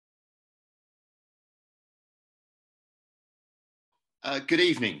Good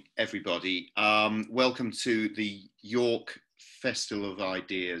evening, everybody. Welcome to the York Festival of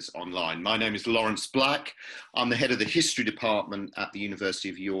Ideas Online. My name is Lawrence Black. I'm the head of the History Department at the University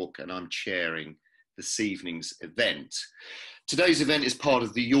of York, and I'm chairing this evening's event. Today's event is part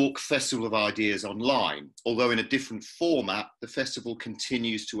of the York Festival of Ideas Online. Although in a different format, the festival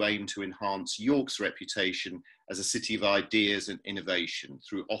continues to aim to enhance York's reputation as a city of ideas and innovation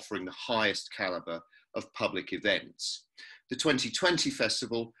through offering the highest calibre of public events. The 2020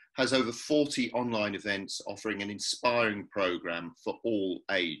 festival has over 40 online events offering an inspiring programme for all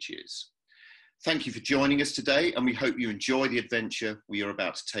ages. Thank you for joining us today, and we hope you enjoy the adventure we are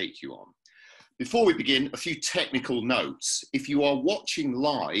about to take you on. Before we begin, a few technical notes. If you are watching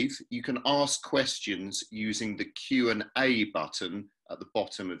live, you can ask questions using the Q&A button at the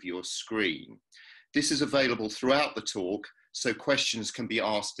bottom of your screen. This is available throughout the talk, so questions can be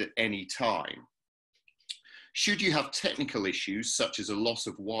asked at any time. Should you have technical issues, such as a loss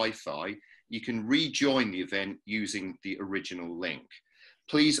of Wi-Fi, you can rejoin the event using the original link.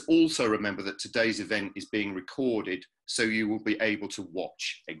 Please also remember that today's event is being recorded, so you will be able to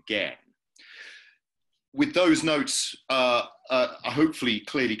watch again. With those notes hopefully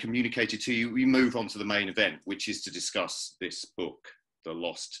clearly communicated to you, we move on to the main event, which is to discuss this book, The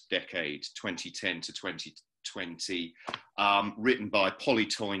Lost Decade, 2010 to 2020, written by Polly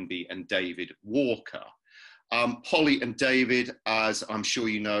Toynbee and David Walker. Polly and David, as I'm sure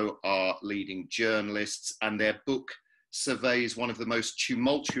you know, are leading journalists, and their book surveys one of the most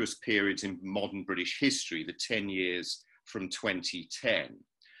tumultuous periods in modern British history, the 10 years from 2010.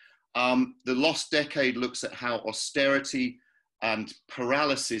 The Lost Decade looks at how austerity and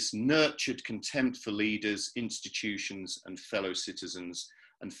paralysis nurtured contempt for leaders, institutions and fellow citizens,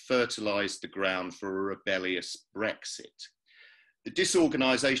 and fertilised the ground for a rebellious Brexit. The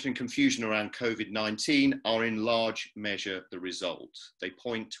disorganisation and confusion around COVID-19 are in large measure the result. They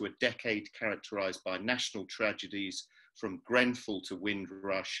point to a decade characterised by national tragedies from Grenfell to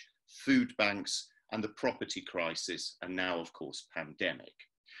Windrush, food banks and the property crisis, and now, of course, pandemic.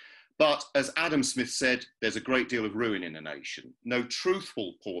 But as Adam Smith said, there's a great deal of ruin in a nation. No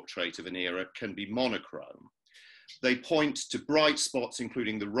truthful portrait of an era can be monochrome. They point to bright spots,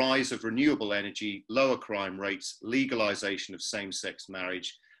 including the rise of renewable energy, lower crime rates, legalisation of same-sex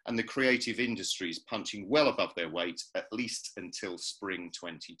marriage, and the creative industries punching well above their weight, at least until spring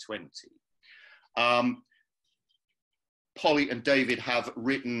 2020. Polly and David have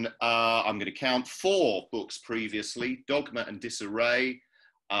written, I'm going to count, 4 books previously: Dogma and Disarray,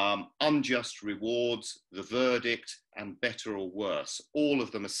 Unjust Rewards, The Verdict, and Better or Worse, all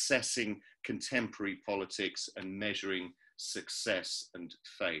of them assessing contemporary politics and measuring success and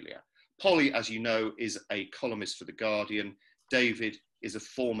failure. Polly, as you know, is a columnist for The Guardian. David is a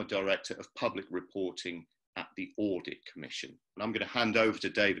former director of public reporting at the Audit Commission. And I'm going to hand over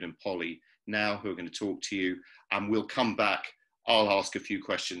to David and Polly now, who are going to talk to you, and we'll come back. I'll ask a few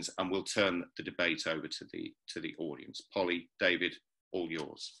questions and we'll turn the debate over to the audience. Polly, David, all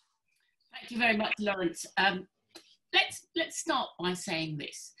yours. Thank you very much, Lawrence. Let's start by saying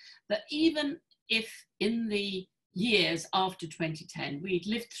this, that even if in the years after 2010, we'd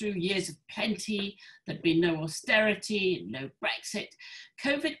lived through years of plenty, there'd been no austerity, no Brexit,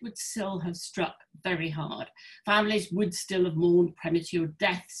 COVID would still have struck very hard. Families would still have mourned premature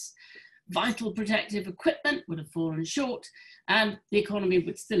deaths, vital protective equipment would have fallen short, and the economy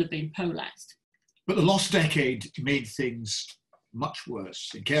would still have been polarised. But the lost decade made things much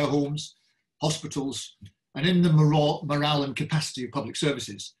worse in care homes, hospitals, and in the morale and capacity of public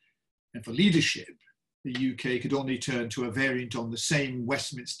services. And for leadership, the UK could only turn to a variant on the same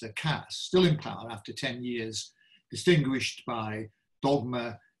Westminster cast, still in power after 10 years, distinguished by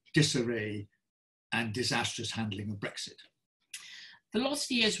dogma, disarray, and disastrous handling of Brexit. The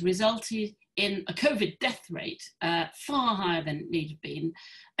lost years resulted in a COVID death rate far higher than it need have been,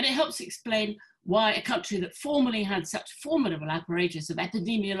 and it helps explain why a country that formerly had such formidable apparatus of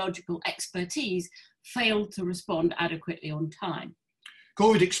epidemiological expertise failed to respond adequately on time.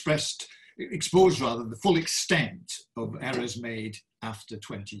 COVID exposed the full extent of errors made after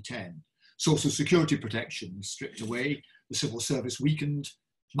 2010. Social security protection stripped away, the civil service weakened,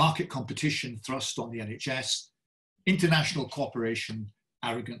 market competition thrust on the NHS, international cooperation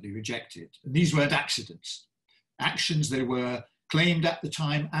arrogantly rejected. And these weren't accidents. Actions they were claimed at the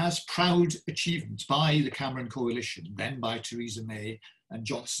time as proud achievements by the Cameron coalition, then by Theresa May and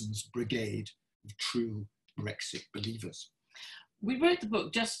Johnson's brigade of true Brexit believers. We wrote the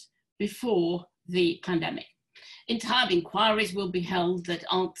book just before the pandemic, In time, inquiries will be held that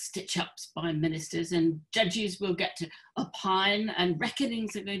aren't stitch-ups by ministers, and judges will get to opine and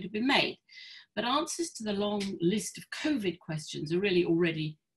reckonings are going to be made. But answers to the long list of COVID questions are really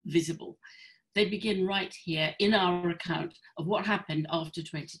already visible. They begin right here in our account of what happened after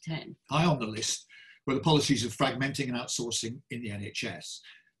 2010. High on the list were the policies of fragmenting and outsourcing in the NHS,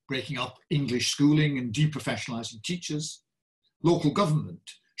 breaking up English schooling and deprofessionalising teachers. Local government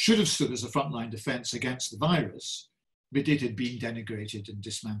should have stood as a frontline defence against the virus, but it had been denigrated and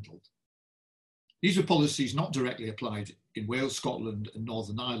dismantled. These were policies not directly applied in Wales, Scotland and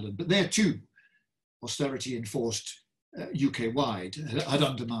Northern Ireland, but there too, austerity enforced UK-wide had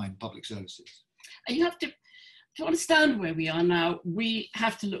undermined public services. And you have to understand where we are now, we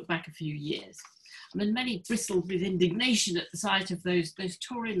have to look back a few years. I mean, many bristled with indignation at the sight of those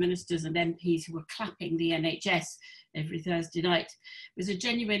Tory ministers and MPs who were clapping the NHS every Thursday night. It was a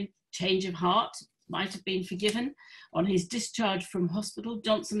genuine change of heart, might have been forgiven. On his discharge from hospital,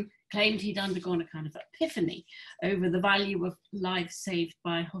 Johnson claimed he'd undergone a kind of epiphany over the value of lives saved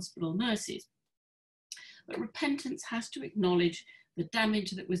by hospital nurses. But repentance has to acknowledge the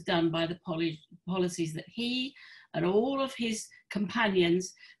damage that was done by the policies that he and all of his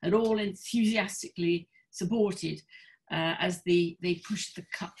companions had all enthusiastically supported as they pushed the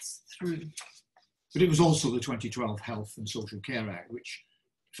cuts through. But it was also the 2012 Health and Social Care Act, which,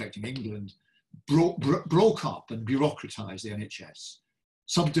 affecting England, broke up and bureaucratised the NHS,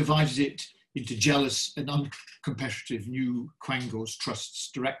 subdivided it into jealous and uncompetitive new quangos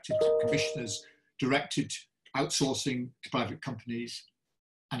trusts, directed commissioners, directed outsourcing to private companies,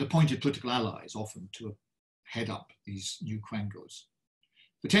 and appointed political allies, often to head up these new quangos.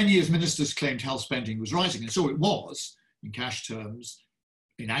 For 10 years, ministers claimed health spending was rising, and so it was, in cash terms,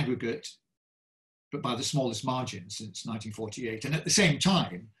 in aggregate, but by the smallest margin since 1948. And at the same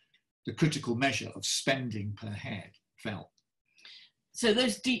time, the critical measure of spending per head fell. So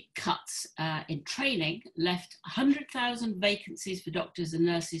those deep cuts in training left 100,000 vacancies for doctors and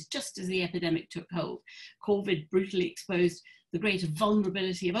nurses just as the epidemic took hold. COVID brutally exposed the greater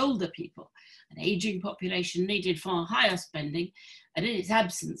vulnerability of older people. An ageing population needed far higher spending, and in its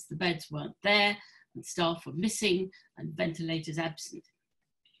absence, the beds weren't there, and staff were missing, and ventilators absent.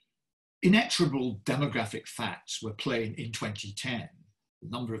 Inexorable demographic facts were plain in 2010. The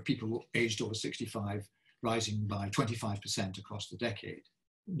number of people aged over 65 rising by 25% across the decade.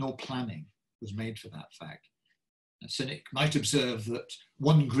 No planning was made for that fact. A cynic might observe that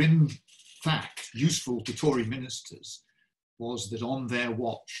one grim fact useful to Tory ministers was that on their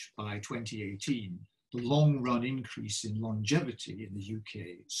watch by 2018, the long-run increase in longevity in the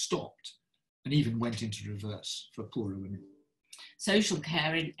UK stopped and even went into reverse for poorer women. Social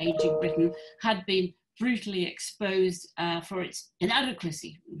care in ageing Britain had been brutally exposed for its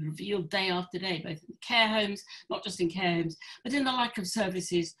inadequacy, revealed day after day, both in care homes, not just in care homes, but in the lack of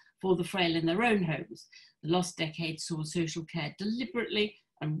services for the frail in their own homes. The lost decade saw social care deliberately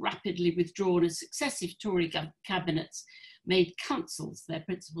and rapidly withdrawn as successive Tory cabinets made councils their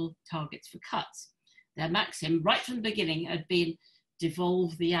principal targets for cuts. Their maxim, right from the beginning, had been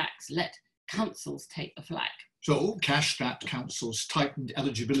devolve the axe, let councils take the flak. So cash-strapped councils tightened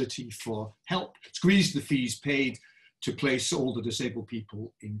eligibility for help, squeezed the fees paid to place older disabled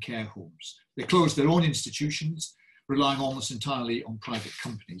people in care homes. They closed their own institutions, relying almost entirely on private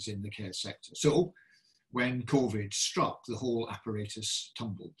companies in the care sector. So when COVID struck, the whole apparatus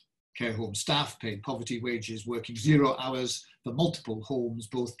tumbled. Care home staff paid poverty wages, working 0 hours for multiple homes,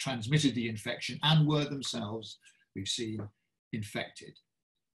 both transmitted the infection and were themselves, we've seen, infected.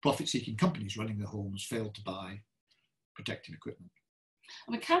 Profit-seeking companies running the homes failed to buy protective equipment.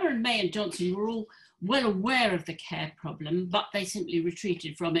 I mean, Cameron, May and Johnson were all well aware of the care problem, but they simply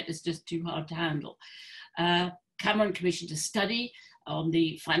retreated from it as just too hard to handle. Cameron commissioned a study on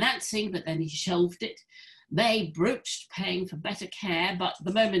the financing, but then he shelved it. May broached paying for better care, but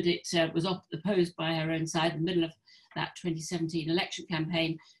the moment it was opposed by her own side in the middle of that 2017 election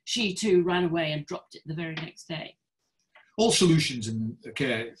campaign, she too ran away and dropped it the very next day. All solutions in the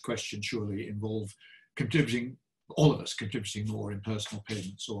care question surely involve all of us contributing more in personal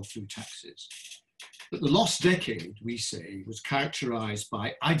payments or through taxes. But the lost decade, we say, was characterised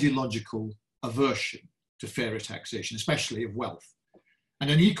by ideological aversion to fairer taxation, especially of wealth,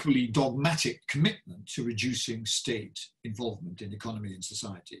 and an equally dogmatic commitment to reducing state involvement in economy and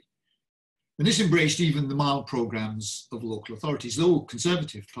society. And this embraced even the mild programmes of local authorities. Though the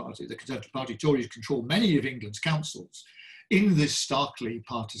Conservative Party, Tories control many of England's councils, in this starkly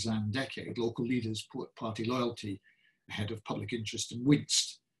partisan decade, local leaders put party loyalty ahead of public interest and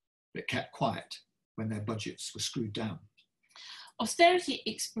winced, but kept quiet when their budgets were screwed down. Austerity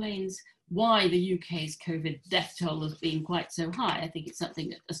explains why the UK's COVID death toll has been quite so high. I think it's something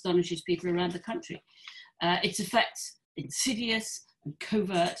that astonishes people around the country. Its effects, insidious and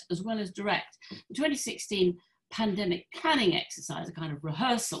covert, as well as direct. The 2016 pandemic planning exercise, a kind of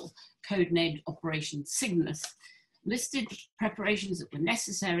rehearsal, codenamed Operation Cygnus, listed preparations that were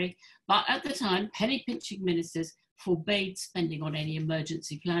necessary, but at the time, penny-pinching ministers forbade spending on any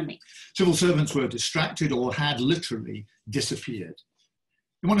emergency planning. Civil servants were distracted or had literally disappeared.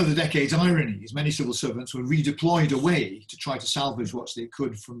 In one of the decade's ironies, many civil servants were redeployed away to try to salvage what they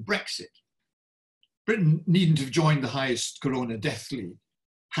could from Brexit. Britain needn't have joined the highest corona death league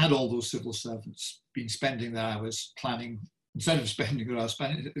had all those civil servants been spending their hours planning, instead of spending their hours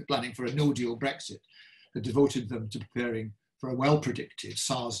planning for a no-deal Brexit, had devoted them to preparing for a well-predicted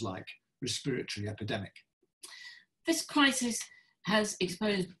SARS-like respiratory epidemic. This crisis has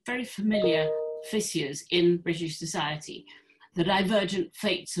exposed very familiar fissures in British society. The divergent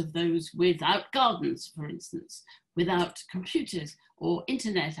fates of those without gardens, for instance, without computers or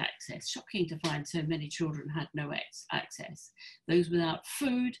internet access. Shocking to find so many children had no access. Those without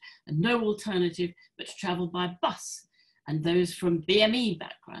food and no alternative but to travel by bus, and those from BME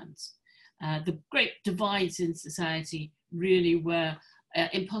backgrounds. The great divides in society really were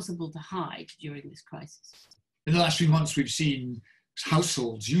impossible to hide during this crisis. In the last few months, we've seen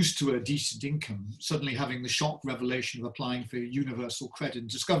households used to a decent income suddenly having the shock revelation of applying for universal credit and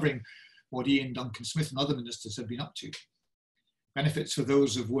discovering what Ian Duncan Smith and other ministers had been up to. Benefits for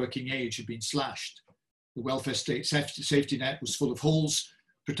those of working age had been slashed. The welfare state safety net was full of holes,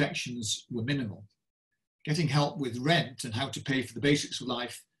 protections were minimal. Getting help with rent and how to pay for the basics of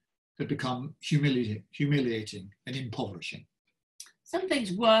life had become humiliating and impoverishing. Some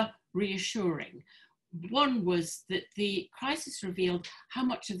things were reassuring. One was that the crisis revealed how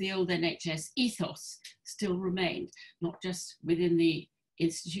much of the old NHS ethos still remained, not just within the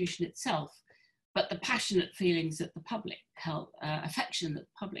institution itself, but the passionate feelings that the public held, affection that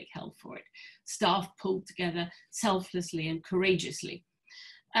the public held for it. Staff pulled together selflessly and courageously.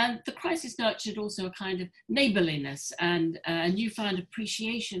 And the crisis nurtured also a kind of neighbourliness and a newfound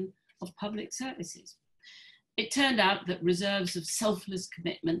appreciation of public services. It turned out that reserves of selfless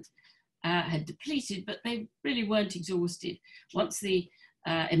commitment had depleted, but they really weren't exhausted. Once the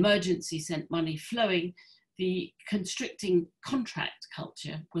emergency sent money flowing, the constricting contract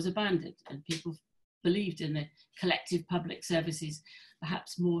culture was abandoned, and people believed in the collective public services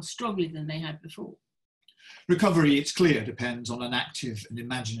perhaps more strongly than they had before. Recovery, it's clear, depends on an active and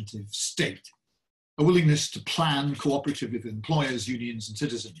imaginative state, a willingness to plan cooperatively with employers, unions and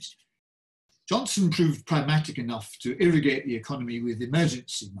citizens. Johnson proved pragmatic enough to irrigate the economy with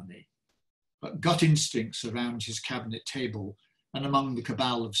emergency money, but gut instincts around his cabinet table and among the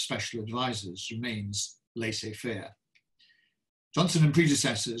cabal of special advisors remains laissez-faire. Johnson and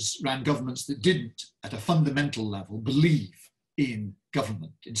predecessors ran governments that didn't, at a fundamental level, believe in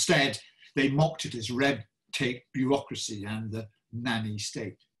government. Instead, they mocked it as red tape bureaucracy and the nanny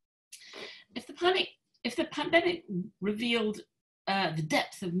state. If the pandemic revealed the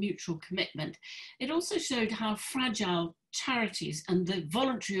depth of mutual commitment, it also showed how fragile charities and the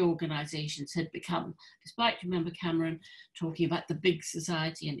voluntary organisations had become, despite, remember, Cameron talking about the big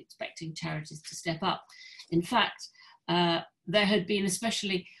society and expecting charities to step up. In fact, there had been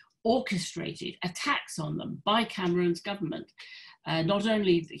especially orchestrated attacks on them by Cameron's government. Not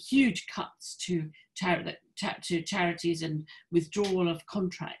only the huge cuts to charities and withdrawal of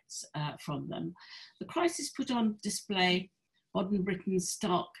contracts from them, the crisis put on display modern Britain's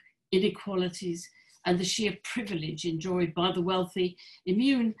stark inequalities and the sheer privilege enjoyed by the wealthy,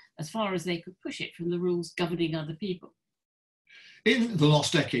 immune as far as they could push it from the rules governing other people. In the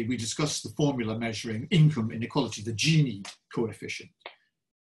last decade, we discussed the formula measuring income inequality, the Gini coefficient.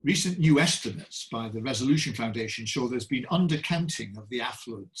 Recent new estimates by the Resolution Foundation show there's been undercounting of the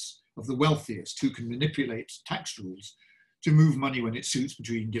affluence of the wealthiest who can manipulate tax rules to move money when it suits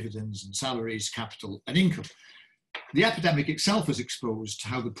between dividends and salaries, capital and income. The epidemic itself has exposed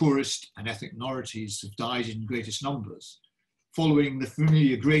how the poorest and ethnic minorities have died in greatest numbers, following the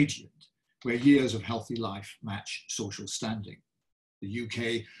familiar gradient where years of healthy life match social standing. The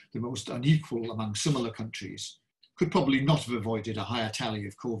UK, the most unequal among similar countries, could probably not have avoided a higher tally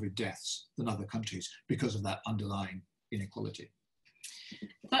of COVID deaths than other countries because of that underlying inequality.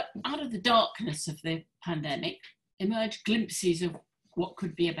 But out of the darkness of the pandemic emerged glimpses of what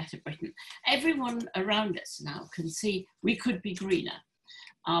could be a better Britain. Everyone around us now can see we could be greener.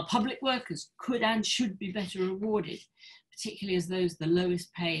 Our public workers could and should be better rewarded, particularly as those the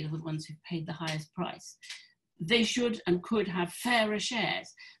lowest paid are the ones who've paid the highest price. They should and could have fairer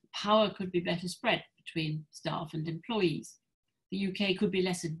shares. Power could be better spread between staff and employees. the UK could be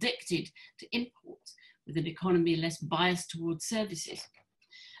less addicted to imports, with an economy less biased towards services.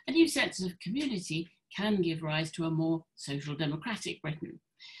 A new sense of community can give rise to a more social democratic Britain.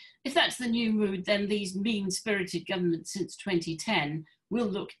 If that's the new mood, then these mean-spirited governments since 2010 will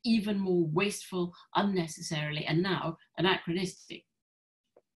look even more wasteful, unnecessarily, and now anachronistic.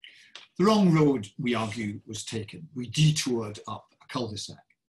 The wrong road, we argue, was taken. We detoured up a cul-de-sac.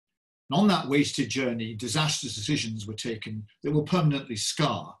 And on that wasted journey, disastrous decisions were taken that will permanently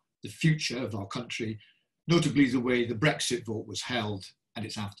scar the future of our country, notably the way the Brexit vote was held and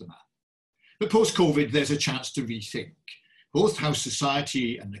its aftermath. But post-COVID, there's a chance to rethink both how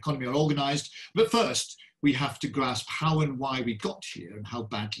society and the economy are organised, but first, we have to grasp how and why we got here and how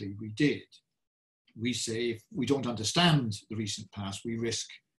badly we did. We say if we don't understand the recent past, we risk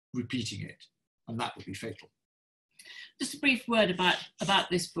repeating it, and that would be fatal. Just a brief word about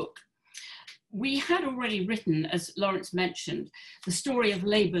this book. We had already written, as Lawrence mentioned, the story of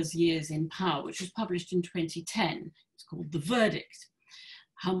Labour's years in power, which was published in 2010. It's called The Verdict.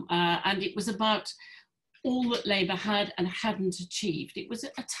 And it was about all that Labour had and hadn't achieved. It was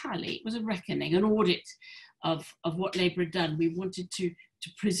a tally, it was a reckoning, an audit of what Labour had done. We wanted to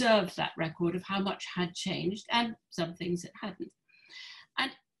preserve that record of how much had changed and some things that hadn't.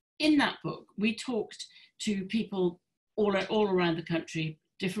 And in that book, we talked to people all around the country,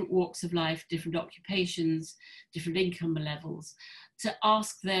 different walks of life, different occupations, different income levels, to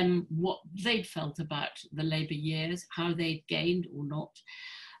ask them what they'd felt about the Labour years, how they'd gained or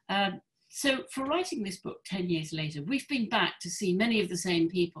not. So for writing this book 10 years later, we've been back to see many of the same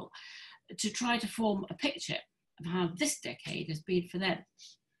people to try to form a picture of how this decade has been for them.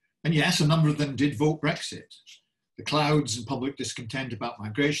 And yes, a number of them did vote Brexit. The clouds and public discontent about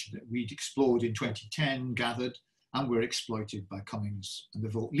migration that we'd explored in 2010 gathered and were exploited by Cummings and the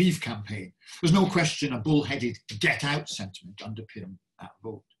Vote Leave campaign. There's no question a bullheaded get out sentiment underpinned that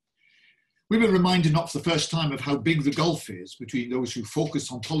vote. We were reminded not for the first time of how big the gulf is between those who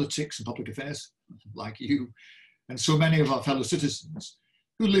focus on politics and public affairs, like you, and so many of our fellow citizens,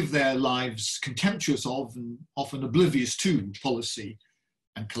 who live their lives contemptuous of and often oblivious to policy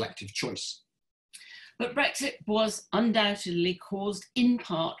and collective choice. But Brexit was undoubtedly caused in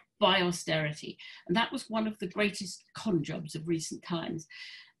part by austerity, and that was one of the greatest con jobs of recent times.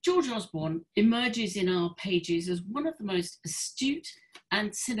 George Osborne emerges in our pages as one of the most astute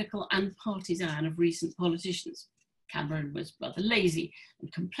and cynical and partisan of recent politicians. Cameron was rather lazy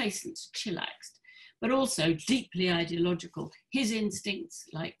and complacent, chillaxed, but also deeply ideological. His instincts,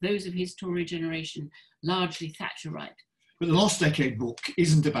 like those of his Tory generation, largely Thatcherite. But the Lost Decade book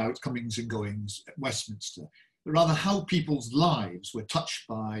isn't about comings and goings at Westminster, but rather how people's lives were touched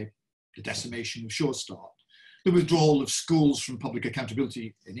by the decimation of Sure Start, the withdrawal of schools from public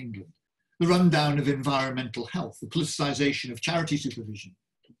accountability in England, the rundown of environmental health, the politicisation of charity supervision,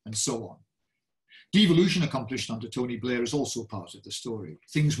 and so on. Devolution accomplished under Tony Blair is also part of the story.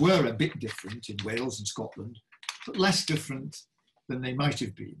 Things were a bit different in Wales and Scotland, but less different than they might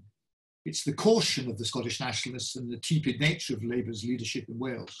have been. It's the caution of the Scottish nationalists and the tepid nature of Labour's leadership in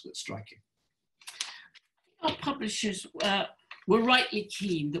Wales that's striking. Our publishers were rightly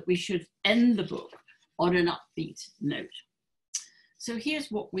keen that we should end the book on an upbeat note. So here's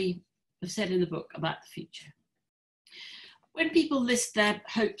what we have said in the book about the future. When people list their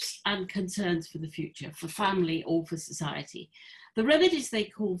hopes and concerns for the future, for family or for society, the remedies they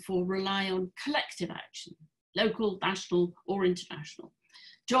call for rely on collective action, local, national or international.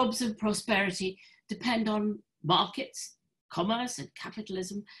 Jobs and prosperity depend on markets, commerce and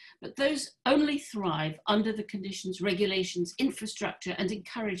capitalism, but those only thrive under the conditions, regulations, infrastructure and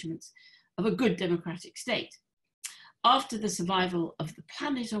encouragements of a good democratic state. After the survival of the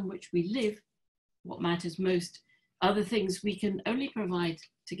planet on which we live, what matters most are the things we can only provide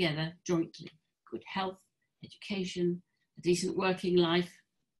together jointly: good health, education, a decent working life,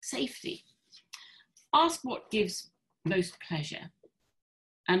 safety. Ask what gives most pleasure.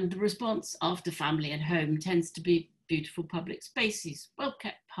 And the response after family and home tends to be beautiful public spaces,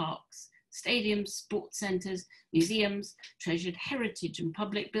 well-kept parks, stadiums, sports centres, museums, treasured heritage and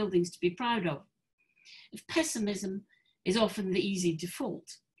public buildings to be proud of. If pessimism is often the easy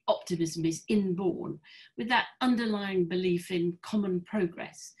default, optimism is inborn, with that underlying belief in common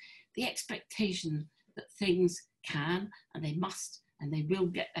progress, the expectation that things can and they must and they will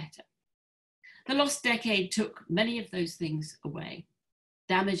get better. The Lost Decade took many of those things away,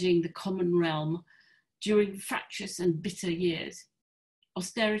 damaging the common realm during fractious and bitter years.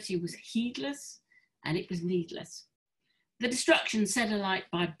 Austerity was heedless and it was needless. The destruction set alight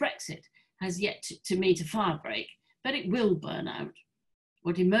by Brexit has yet to meet a firebreak, but it will burn out.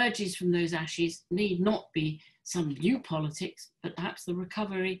 What emerges from those ashes need not be some new politics, but perhaps the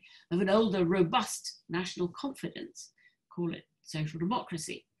recovery of an older, robust national confidence, call it social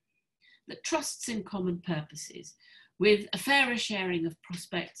democracy, that trusts in common purposes with a fairer sharing of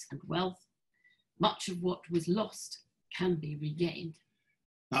prospects and wealth. Much of what was lost can be regained.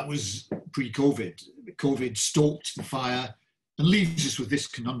 That was pre-COVID. COVID stoked the fire and leaves us with this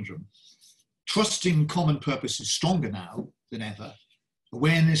conundrum. Trusting common purpose is stronger now than ever.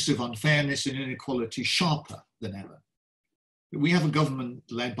 Awareness of unfairness and inequality sharper than ever. But we have a government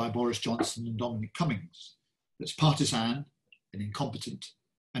led by Boris Johnson and Dominic Cummings that's partisan and incompetent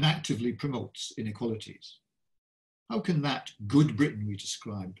and actively promotes inequalities. How can that good Britain we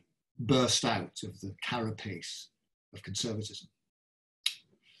described burst out of the carapace of conservatism?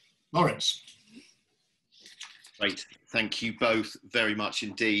 Lawrence. Great. Thank you both very much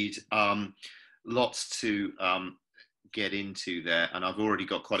indeed. Lots to get into there, and I've already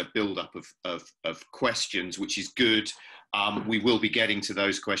got quite a build-up of questions, which is good. We will be getting to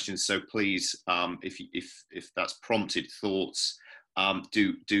those questions, so please, if that's prompted thoughts,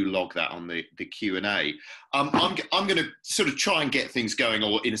 do log that on the Q&A. I'm going to sort of try and get things going,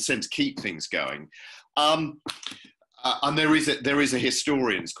 or in a sense keep things going. And there is a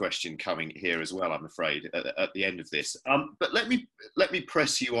historian's question coming here as well, I'm afraid, at the end of this. But let me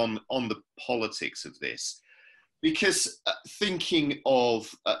press you on the politics of this, because thinking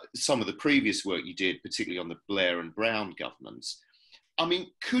of some of the previous work you did, particularly on the Blair and Brown governments, I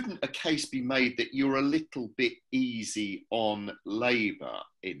mean, couldn't a case be made that you're a little bit easy on Labour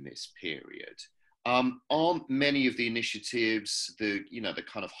in this period? Aren't many of the initiatives, the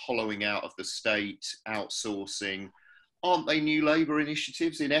kind of hollowing out of the state, outsourcing, aren't they new Labour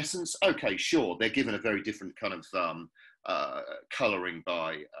initiatives in essence? Okay, sure, they're given a very different kind of colouring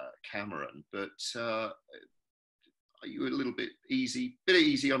by Cameron, but are you a little bit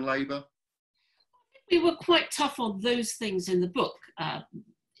easy on Labour? We were quite tough on those things in the book,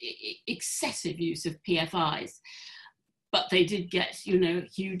 excessive use of PFIs, but they did get,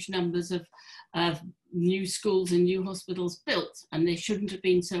 huge numbers of new schools and new hospitals built, and they shouldn't have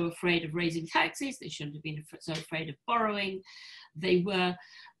been so afraid of raising taxes. They shouldn't have been so afraid of borrowing. They were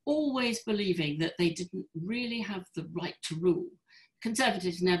always believing that they didn't really have the right to rule.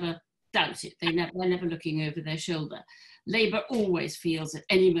 Conservatives never doubt it. They're never looking over their shoulder. Labour always feels at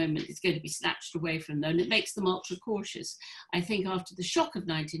any moment it's going to be snatched away from them, and it makes them ultra cautious. I think after the shock of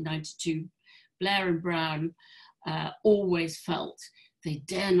 1992, Blair and Brown always felt they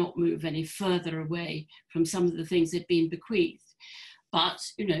dare not move any further away from some of the things they'd been bequeathed. But,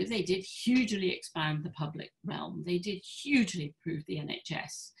 they did hugely expand the public realm. They did hugely improve the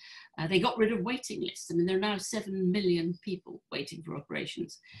NHS. They got rid of waiting lists. I mean, there are now 7 million people waiting for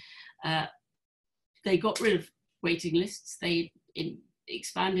operations. They got rid of waiting lists. They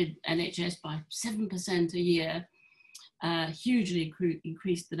expanded NHS by 7% a year, hugely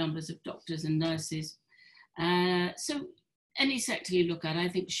increased the numbers of doctors and nurses. So any sector you look at, I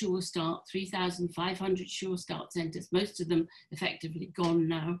think Sure Start, 3,500 Sure Start centres, most of them effectively gone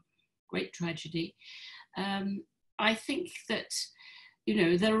now. Great tragedy. I think that,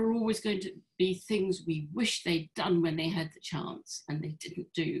 there are always going to be things we wish they'd done when they had the chance and they didn't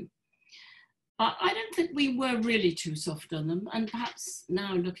do. But I don't think we were really too soft on them. And perhaps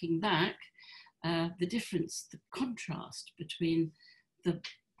now looking back, the difference, the contrast between the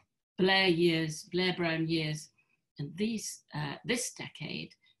Blair-Brown years, and this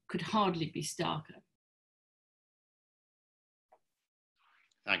decade could hardly be starker.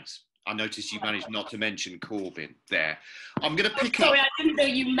 Thanks. I noticed you managed not to mention Corbyn there. I'm going to pick up... Sorry, I didn't know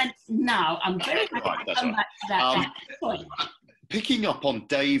you meant now. I'm very happy to come back to that. Picking up on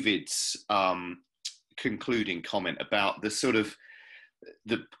David's concluding comment about the sort of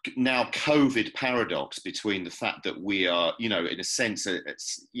the now COVID paradox between the fact that we are, in a sense,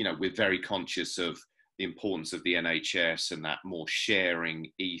 we're very conscious of the importance of the NHS and that more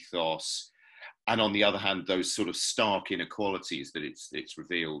sharing ethos, and on the other hand, those sort of stark inequalities that it's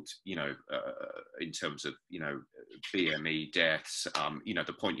revealed, in terms of, BME deaths,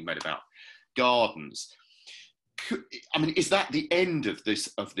 the point you made about gardens. I mean, is that the end of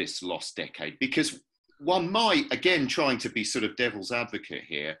this lost decade? Because one might, again, trying to be sort of devil's advocate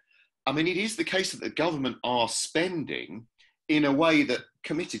here, I mean, it is the case that the government are spending in a way that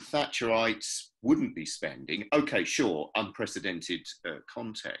committed Thatcherites wouldn't be spending. Okay, sure, unprecedented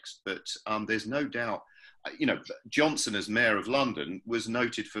context, but there's no doubt, Johnson as Mayor of London was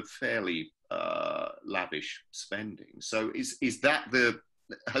noted for fairly lavish spending. So is that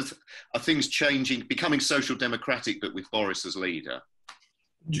are things changing, becoming social democratic, but with Boris as leader?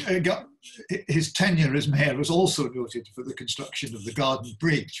 his tenure as mayor was also noted for the construction of the Garden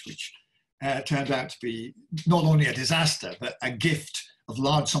Bridge, which turned out to be not only a disaster, but a gift of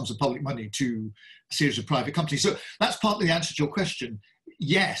large sums of public money to a series of private companies. So that's partly the answer to your question.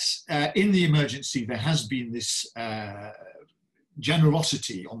 Yes, in the emergency, there has been this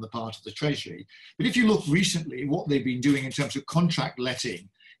generosity on the part of the Treasury. But if you look recently, what they've been doing in terms of contract letting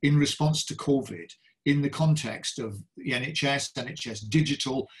in response to COVID, in the context of the NHS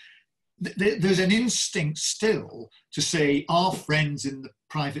Digital, there's an instinct still to say our friends in the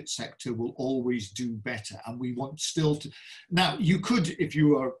private sector will always do better, and we want still to. Now, you could, if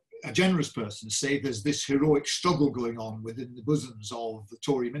you are a generous person, say there's this heroic struggle going on within the bosoms of the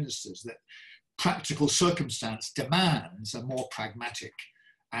Tory ministers, that practical circumstance demands a more pragmatic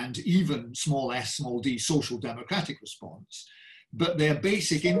and even small s, small d, social democratic response. But their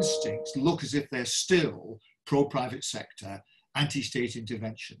basic instincts look as if they're still pro-private sector, anti-state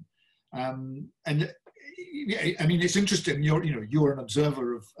intervention. And I mean, it's interesting. You're an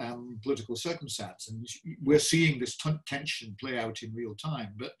observer of political circumstance, and we're seeing this tension play out in real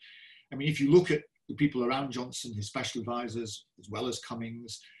time. But I mean, if you look at the people around Johnson, his special advisors, as well as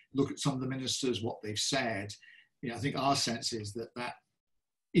Cummings, look at some of the ministers, what they've said. I think our sense is that that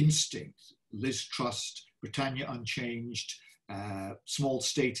instinct, Liz Truss, Britannia Unchanged, small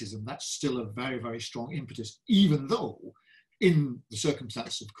statism, that's still a very, very strong impetus, even though in the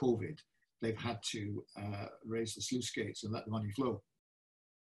circumstances of COVID, they've had to raise the sluice gates and let the money flow.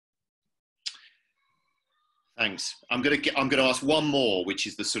 Thanks. I'm going to ask one more, which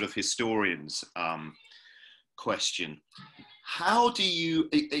is the sort of historian's question. How do you,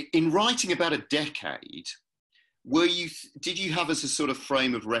 in writing about a decade, did you have as a sort of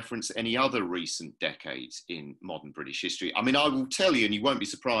frame of reference any other recent decades in modern British history? I mean, I will tell you, and you won't be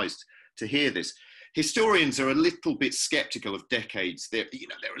surprised to hear this, historians are a little bit skeptical of decades. They're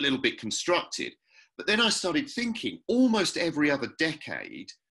a little bit constructed. But then I started thinking almost every other decade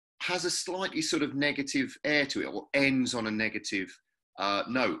has a slightly sort of negative air to it, or ends on a negative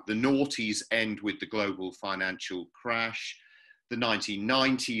note. The noughties end with the global financial crash. The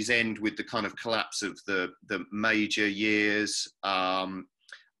 1990s end with the kind of collapse of the major years. The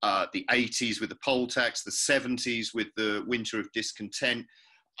 80s with the poll tax. The 70s with the winter of discontent.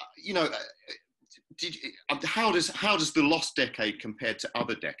 How does the lost decade compare to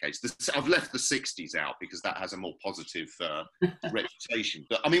other decades? I've left the 60s out because that has a more positive reputation.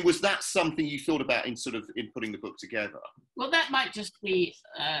 But I mean, was that something you thought about in putting the book together? Well, that might just be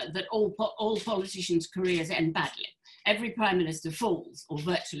that all politicians' careers end badly. Every prime minister falls, or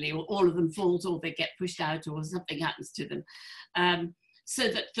virtually, or all of them falls, or they get pushed out, or something happens to them. So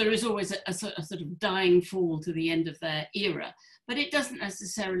that there is always a sort of dying fall to the end of their era. But it doesn't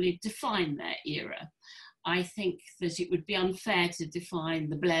necessarily define their era. I think that it would be unfair to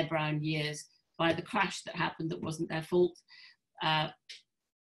define the Blair Brown years by the crash that happened that wasn't their fault.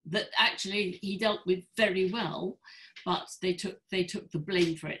 That actually he dealt with very well, but they took the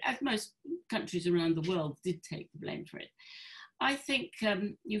blame for it, as most countries around the world did take the blame for it. I think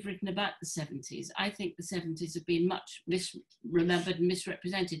you've written about the 70s. I think the 70s have been much misremembered and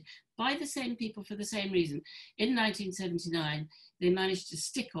misrepresented by the same people for the same reason. In 1979, they managed to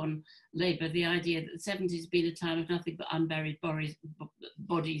stick on Labour the idea that the 70s has been a time of nothing but unburied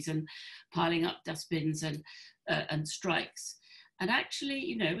bodies and piling up dustbins and strikes. And actually,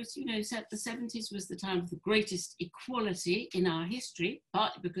 as you know, the 70s was the time of the greatest equality in our history,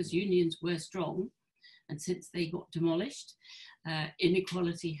 partly because unions were strong. And since they got demolished,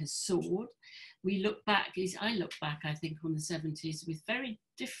 inequality has soared. We look back, at least I look back, I think, on the 70s with very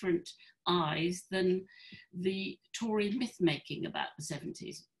different eyes than the Tory myth-making about the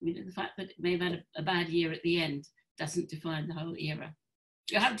 70s. The fact that it may have had a bad year at the end doesn't define the whole era.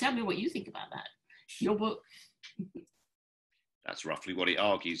 You have to tell me what you think about that. Your book. That's roughly what it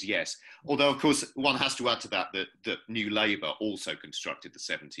argues, yes. Although, of course, one has to add to that that New Labour also constructed the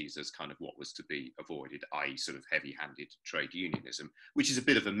 70s as kind of what was to be avoided, i.e. sort of heavy-handed trade unionism, which is a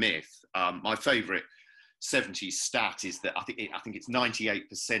bit of a myth. My favourite 70s stat is that I think it's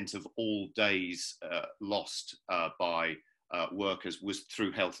 98% of all days lost by workers was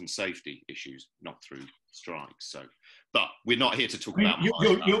through health and safety issues, not through strikes. So, but we're not here to talk about.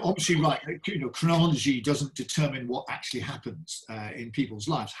 You're obviously right. Chronology doesn't determine what actually happens in people's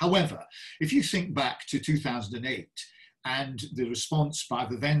lives. However, if you think back to 2008 and the response by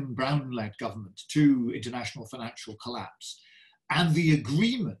the then Brown-led government to international financial collapse, and the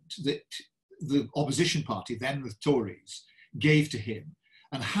agreement that the opposition party, then the Tories, gave to him,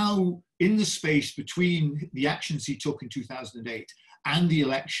 and how in the space between the actions he took in 2008 and the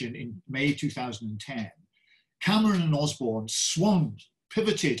election in May 2010, Cameron and Osborne swung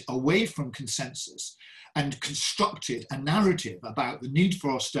pivoted away from consensus and constructed a narrative about the need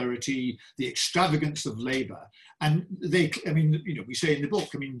for austerity, the extravagance of labour. And they, I mean, you know, we say in the book,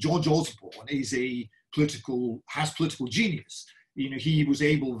 I mean, George Osborne is has political genius. You know, he was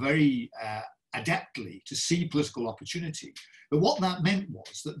able very adeptly to see political opportunity. But what that meant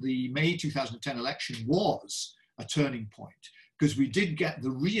was that the May 2010 election was a turning point, because we did get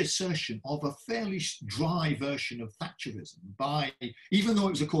the reassertion of a fairly dry version of Thatcherism by, even though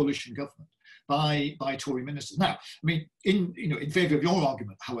it was a coalition government, by Tory ministers. Now, I mean, in favour of your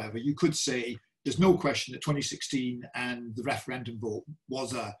argument, however, you could say there's no question that 2016 and the referendum vote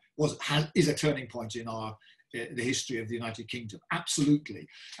is a turning point in the history of the United Kingdom. Absolutely.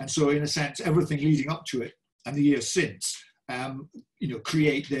 And so, in a sense, everything leading up to it and the years since,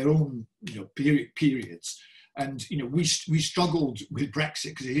 create their own, periods. And we struggled with Brexit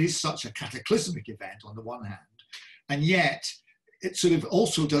because it is such a cataclysmic event on the one hand, and yet it sort of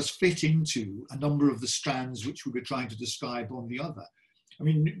also does fit into a number of the strands which we were trying to describe on the other. I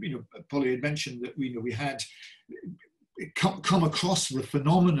mean, Polly had mentioned that we had come across the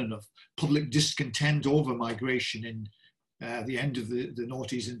phenomenon of public discontent over migration in the end of the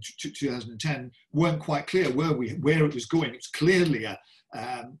noughties in 2010. Weren't quite clear where it was going. It's clearly a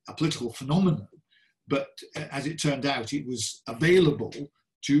political phenomenon. But as it turned out, it was available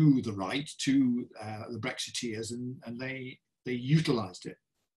to the right, to the Brexiteers, and they utilised it.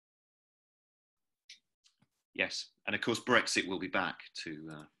 Yes, and of course Brexit will be back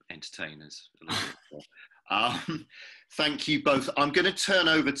to entertain us a little bit. Thank you both. I'm going to turn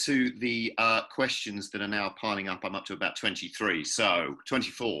over to the questions that are now piling up. I'm up to about 23, so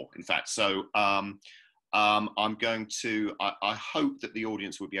 24 in fact. So I'm going to, I hope that the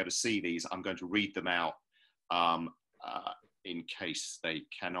audience will be able to see these. I'm going to read them out in case they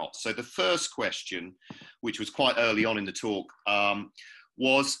cannot. So the first question, which was quite early on in the talk,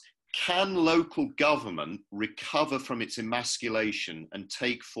 was, can local government recover from its emasculation and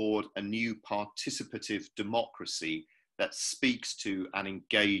take forward a new participative democracy that speaks to and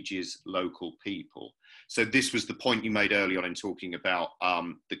engages local people? So this was the point you made early on in talking about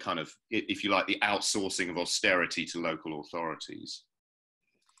the kind of, if you like, the outsourcing of austerity to local authorities.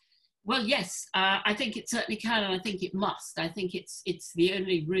 Well, yes, I think it certainly can, and I think it must. I think it's the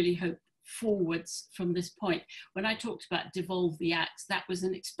only really hope forwards from this point. When I talked about devolve the axe, that was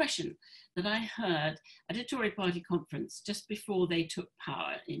an expression that I heard at a Tory party conference just before they took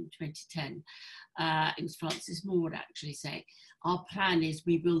power in 2010. It was Francis Maude actually saying, our plan is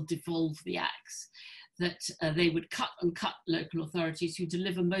we will devolve the axe, that they would cut local authorities who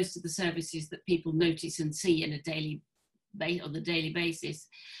deliver most of the services that people notice and see on a daily basis,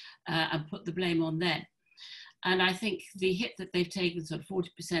 and put the blame on them. And I think the hit that they've taken, sort of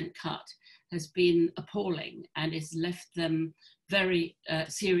 40% cut, has been appalling and has left them very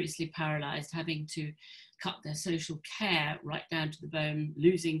seriously paralysed, having to cut their social care right down to the bone,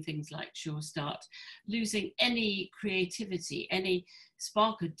 losing things like Sure Start, losing any creativity, any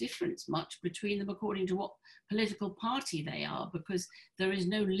spark of difference much between them according to what political party they are, because there is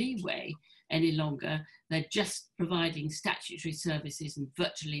no leeway any longer. They're just providing statutory services and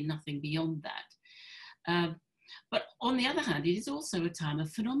virtually nothing beyond that. But on the other hand, it is also a time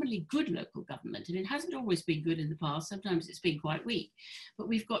of phenomenally good local government. And it hasn't always been good in the past. Sometimes it's been quite weak. But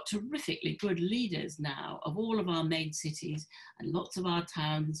we've got terrifically good leaders now of all of our main cities and lots of our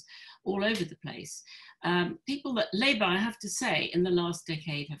towns all over the place. People that Labour, I have to say, in the last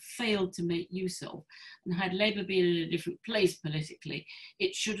decade have failed to make use of. And had Labour been in a different place politically,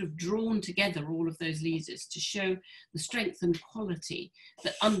 it should have drawn together all of those leaders to show the strength and quality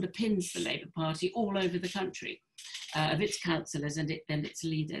that underpins the Labour Party all over the country, of its councillors and its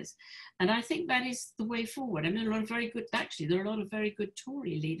leaders. And I think that is the way forward. I mean, there are a lot of very good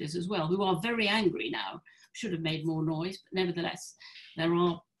Tory leaders as well, who are very angry now, should have made more noise, but nevertheless, there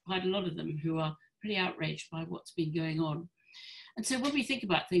are quite a lot of them who are pretty outraged by what's been going on. And so when we think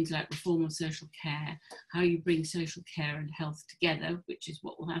about things like reform of social care, how you bring social care and health together, which is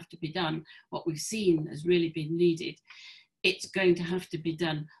what will have to be done, what we've seen has really been needed, it's going to have to be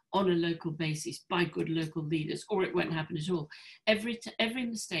done on a local basis by good local leaders, or it won't happen at all. Every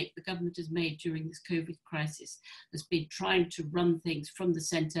mistake the government has made during this COVID crisis has been trying to run things from the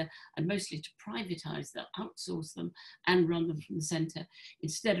centre, and mostly to privatise them, outsource them and run them from the centre,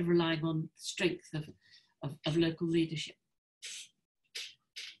 instead of relying on the strength of local leadership.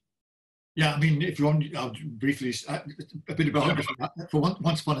 Yeah, I mean, if you want, I'll briefly, a bit about,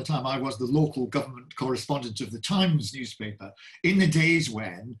 once upon a time, I was the local government correspondent of the Times newspaper in the days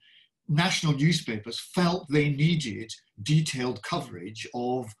when national newspapers felt they needed detailed coverage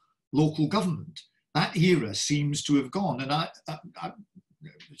of local government. that era seems to have gone. And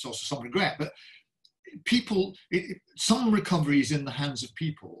it's also some regret, but people, some recovery is in the hands of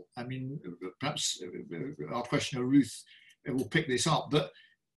people. I mean, perhaps our questioner Ruth will pick this up, but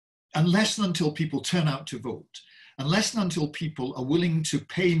unless and until people turn out to vote, unless and until people are willing to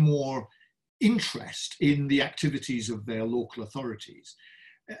pay more interest in the activities of their local authorities,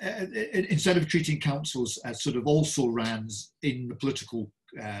 instead of treating councils as sort of also-rans in the political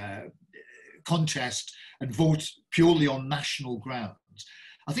contest and vote purely on national grounds,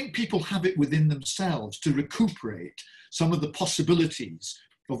 I think people have it within themselves to recuperate some of the possibilities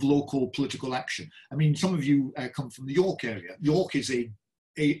of local political action. I mean, some of you come from the York area. York is a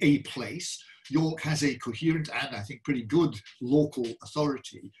place. York has a coherent and I think pretty good local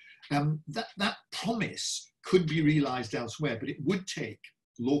authority. That promise could be realised elsewhere, but it would take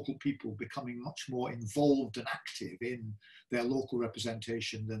local people becoming much more involved and active in their local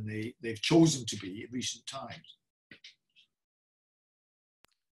representation than they've chosen to be in recent times.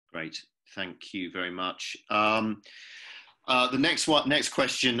 Great, thank you very much. The next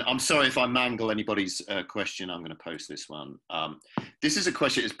question, I'm sorry if I mangle anybody's question, I'm going to post this one. This is a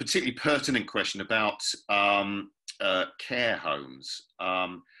question, it's a particularly pertinent question about care homes.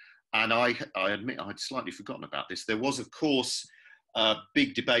 And I admit I'd slightly forgotten about this. There was, of course, a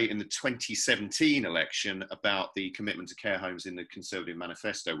big debate in the 2017 election about the commitment to care homes in the Conservative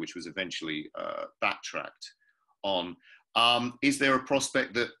manifesto, which was eventually backtracked on. Is there a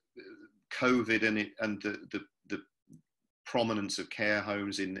prospect that COVID and the prominence of care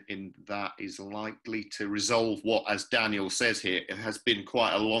homes in that is likely to resolve what, as Daniel says here, it has been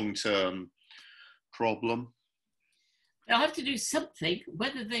quite a long-term problem? They'll have to do something.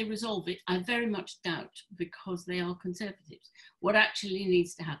 Whether they resolve it, I very much doubt, because they are Conservatives. What actually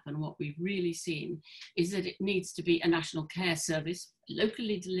needs to happen, what we've really seen, is that it needs to be a national care service,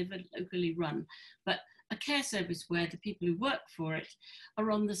 locally delivered, locally run, but a care service where the people who work for it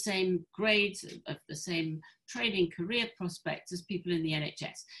are on the same grades, of the same training career prospects as people in the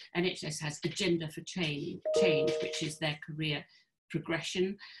NHS. NHS has agenda for change, which is their career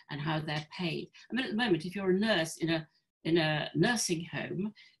progression and how they're paid. I mean, at the moment, if you're a nurse in a nursing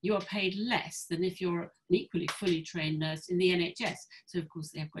home, you are paid less than if you're an equally fully trained nurse in the NHS. So of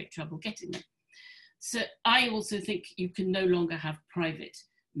course they have great trouble getting them. So I also think you can no longer have private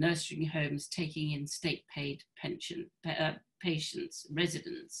nursing homes taking in state-paid patients,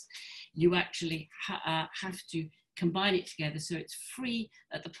 residents. You actually have to combine it together so it's free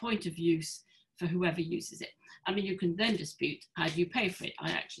at the point of use for whoever uses it. I mean, you can then dispute how do you pay for it.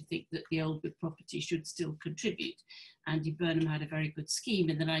 I actually think that the old with property should still contribute. Andy Burnham had a very good scheme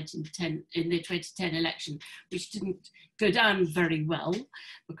in the 2010 election, which didn't go down very well,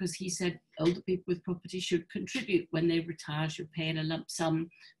 because he said older people with property should contribute when they retire, should pay in a lump sum,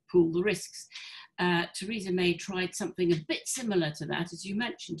 pool the risks. Theresa May tried something a bit similar to that, as you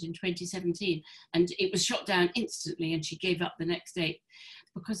mentioned, in 2017, and it was shot down instantly, and she gave up the next day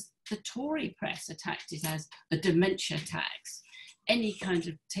because the Tory press attacked it as a dementia tax. Any kind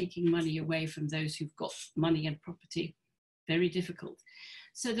of taking money away from those who've got money and property, very difficult.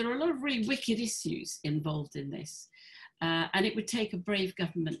 So there are a lot of really wicked issues involved in this, and it would take a brave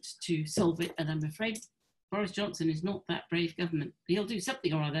government to solve it, and I'm afraid Boris Johnson is not that brave government. He'll do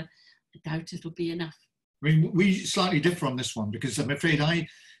something or other. I doubt it'll be enough. I mean, we slightly differ on this one, because I'm afraid I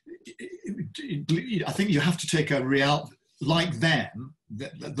think you have to take a real, like them,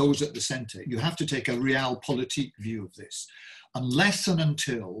 those at the centre, you have to take a realpolitik view of this. Unless and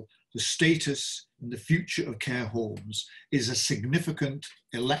until the status and the future of care homes is a significant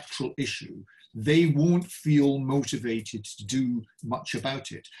electoral issue, they won't feel motivated to do much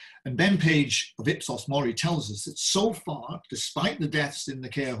about it. And Ben Page of Ipsos Mori tells us that so far, despite the deaths in the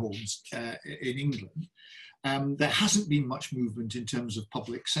care homes in England, there hasn't been much movement in terms of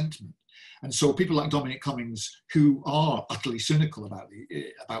public sentiment. And so people like Dominic Cummings, who are utterly cynical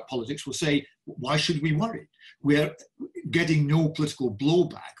about politics, will say, why should we worry? We're getting no political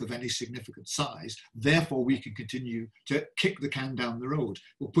blowback of any significant size, therefore we can continue to kick the can down the road.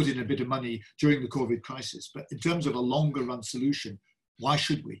 We'll put in a bit of money during the COVID crisis, but in terms of a longer run solution, why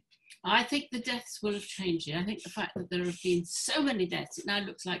should we? I think the deaths will have changed it. I think the fact that there have been so many deaths, it now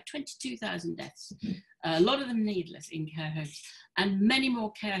looks like 22,000 deaths, a lot of them needless in care homes, and many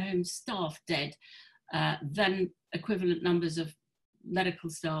more care home staff dead than equivalent numbers of medical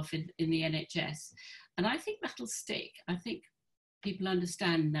staff in the NHS. And I think that'll stick. I think people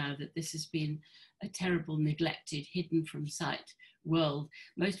understand now that this has been a terrible, neglected, hidden from sight world.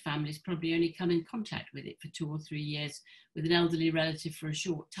 Most families probably only come in contact with it for 2 or 3 years with an elderly relative for a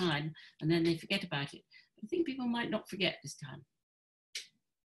short time, and then they forget about it. I think people might not forget this time.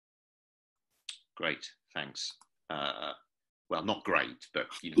 Great, thanks. Well, not great, but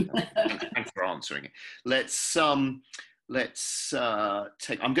thanks for answering it. Let's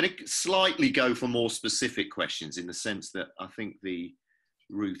take. I'm going to slightly go for more specific questions in the sense that I think the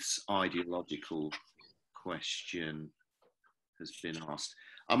Ruth's ideological question has been asked.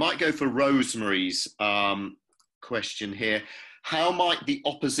 I might go for Rosemary's question here. How might the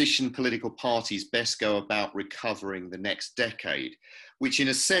opposition political parties best go about recovering the next decade? Which in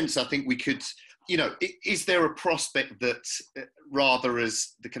a sense, I think we could, is there a prospect that rather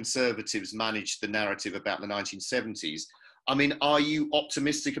as the Conservatives managed the narrative about the 1970s, I mean, are you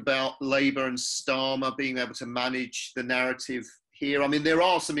optimistic about Labour and Starmer being able to manage the narrative here? I mean, there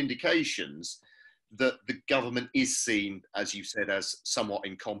are some indications that the government is seen, as you said, as somewhat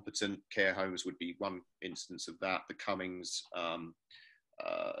incompetent. Care homes would be one instance of that. The Cummings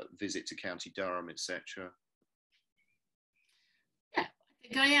visit to County Durham, etc. Yeah, I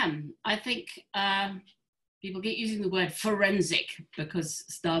think I am. I think people get using the word forensic because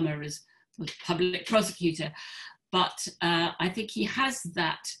Starmer was public prosecutor, but I think he has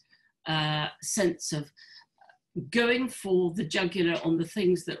that sense of going for the jugular on the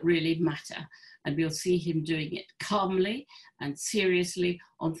things that really matter. And we'll see him doing it calmly and seriously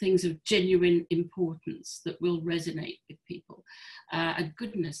on things of genuine importance that will resonate with people. And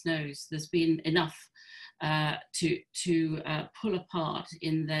goodness knows there's been enough to pull apart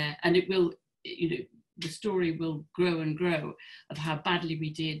in there. And it will, the story will grow and grow of how badly we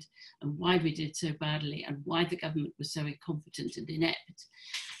did and why we did so badly and why the government was so incompetent and inept.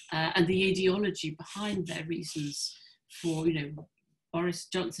 And the ideology behind their reasons for, Boris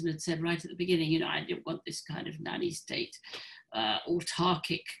Johnson had said right at the beginning, I didn't want this kind of nanny state,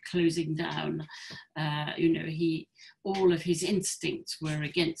 autarkic closing down. All of his instincts were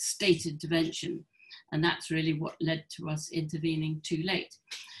against state intervention, and that's really what led to us intervening too late.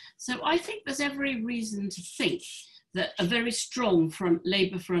 So I think there's every reason to think that a very strong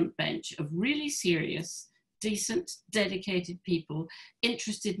Labour front bench of really serious, decent, dedicated people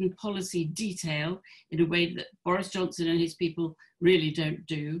interested in policy detail in a way that Boris Johnson and his people really don't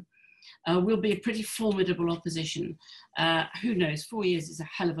do, will be a pretty formidable opposition. Who knows, 4 years is a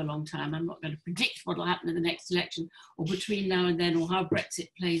hell of a long time. I'm not going to predict what will happen in the next election or between now and then or how Brexit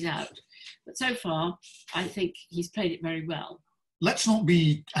plays out. But so far, I think he's played it very well. Let's not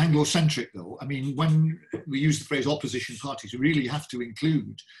be Anglo-centric though. I mean, when we use the phrase opposition parties, we really have to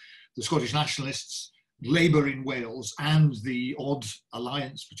include the Scottish Nationalists, Labour in Wales, and the odd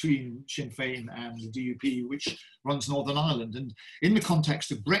alliance between Sinn Féin and the DUP, which runs Northern Ireland. And in the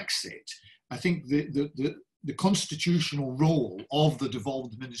context of Brexit, I think the constitutional role of the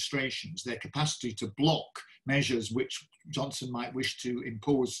devolved administrations, their capacity to block measures which Johnson might wish to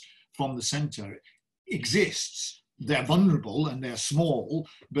impose from the centre, exists. They're vulnerable and they're small,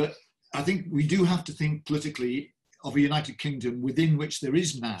 but I think we do have to think politically of a United Kingdom within which there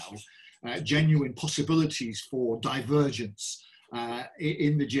is now genuine possibilities for divergence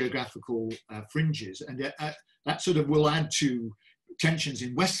in the geographical fringes. And that sort of will add to tensions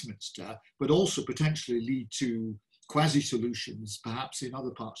in Westminster, but also potentially lead to quasi-solutions, perhaps in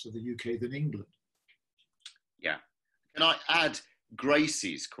other parts of the UK than England. Yeah. Can I add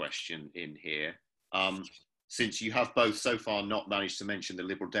Gracie's question in here? Since you have both so far not managed to mention the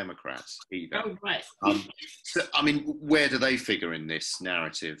Liberal Democrats either. Oh, right. So, I mean, where do they figure in this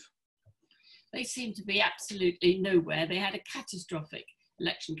narrative? They seem to be absolutely nowhere. They had a catastrophic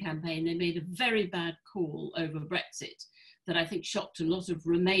election campaign. They made a very bad call over Brexit that I think shocked a lot of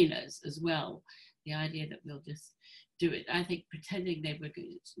Remainers as well. The idea that we'll just do it. I think pretending they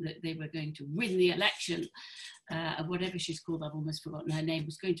were going to win the election, and whatever she's called, I've almost forgotten her name,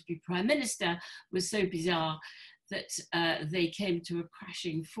 was going to be Prime Minister, was so bizarre that they came to a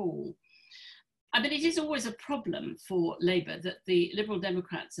crashing fall. I mean, it is always a problem for Labour that the Liberal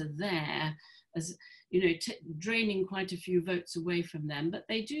Democrats are there as, draining quite a few votes away from them, but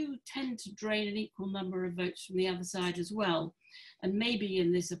they do tend to drain an equal number of votes from the other side as well. And maybe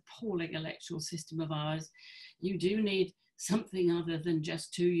in this appalling electoral system of ours, you do need something other than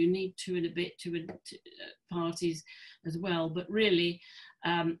just two. You need two and a bit, parties as well. But really,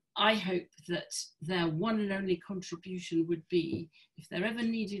 I hope that their one and only contribution would be, if they're ever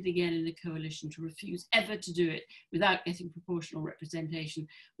needed again in a coalition, to refuse ever to do it without getting proportional representation,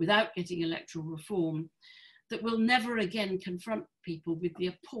 without getting electoral reform, that will never again confront people with the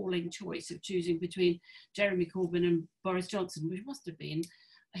appalling choice of choosing between Jeremy Corbyn and Boris Johnson, which must have been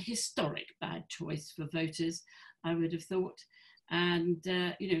a historic bad choice for voters, I would have thought. And,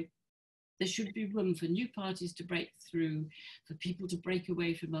 there should be room for new parties to break through, for people to break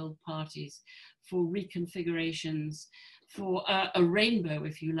away from old parties, for reconfigurations, for a rainbow,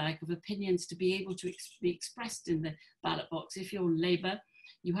 if you like, of opinions to be able to be expressed in the ballot box. If you're Labour,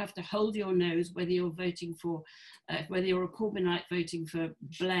 you have to hold your nose whether you're voting for, whether you're a Corbynite voting for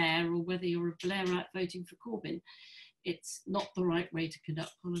Blair or whether you're a Blairite voting for Corbyn. It's not the right way to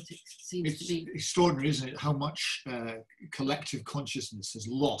conduct politics, it seems to be. It's extraordinary, isn't it, how much collective consciousness has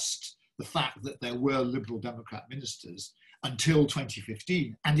lost the fact that there were Liberal Democrat ministers until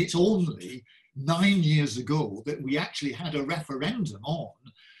 2015. And it's only 9 years ago that we actually had a referendum on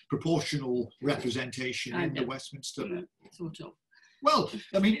proportional representation in the Westminster. Sort of. Well,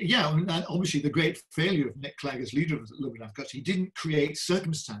 I mean, yeah, obviously the great failure of Nick Clegg as leader of the Liberal Democrats, he didn't create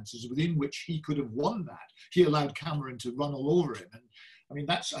circumstances within which he could have won that. He allowed Cameron to run all over him. And I mean,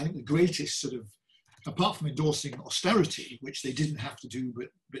 that's, I think, the greatest sort of, apart from endorsing austerity, which they didn't have to do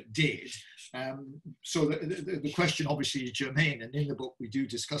but did. So the question obviously is germane, and in the book we do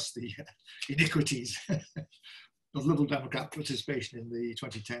discuss the iniquities of Liberal Democrat participation in the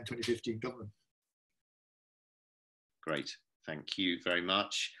 2010-2015 government. Great. Thank you very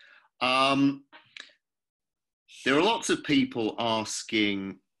much. There are lots of people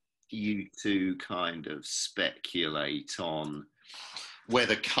asking you to kind of speculate on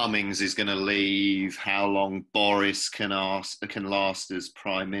whether Cummings is going to leave, how long Boris can last as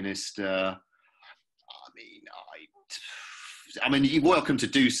Prime Minister. I mean, you're welcome to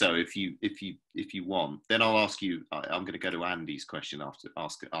do so if you want. Then I'll ask you. I'm going to go to Andy's question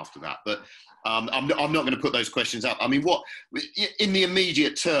after that. But I'm not going to put those questions up. I mean, what in the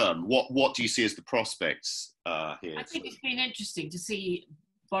immediate term? What do you see as the prospects here? I think it's been interesting to see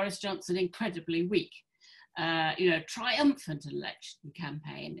Boris Johnson incredibly weak. Triumphant election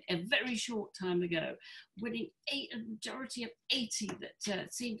campaign a very short time ago, winning a majority of 80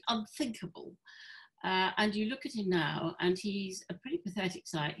 that seemed unthinkable. And you look at him now, and he's a pretty pathetic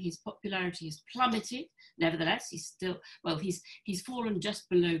sight. His popularity has plummeted. Nevertheless, he's still, well, he's fallen just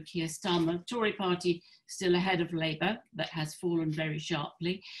below Keir Starmer. Tory party still ahead of Labour, but has fallen very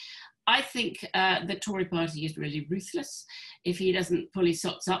sharply. I think the Tory party is really ruthless. If he doesn't pull his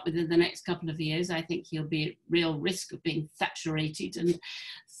socks up within the next couple of years, I think he'll be at real risk of being Thatcherated and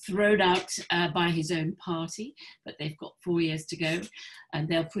thrown out by his own party. But they've got 4 years to go, and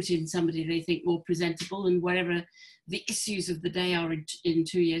they'll put in somebody they think more presentable, and wherever the issues of the day are in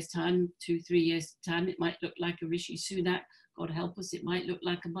 2 years' time, 2-3 years' time, it might look like a Rishi Sunak. God help us, it might look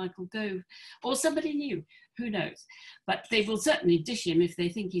like a Michael Gove or somebody new, who knows. But they will certainly dish him if they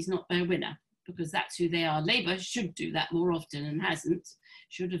think he's not their winner, because that's who they are. Labour should do that more often and hasn't.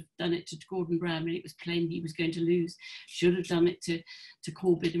 Should have done it to Gordon Brown when it was plain he was going to lose. Should have done it to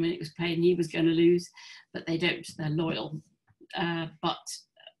Corbyn when it was plain he was going to lose. But they don't, they're loyal. But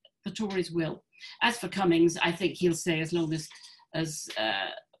the Tories will. As for Cummings, I think he'll stay as long as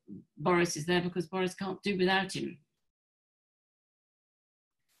Boris is there, because Boris can't do without him.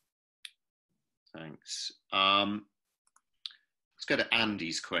 Thanks. Let's go to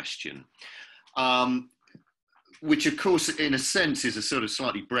Andy's question, which of course, in a sense, is a sort of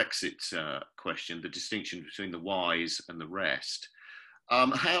slightly Brexit question, the distinction between the wise and the rest.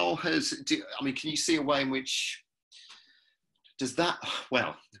 Can you see a way in which, does that,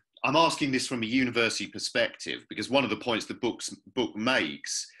 well, I'm asking this from a university perspective, because one of the points the book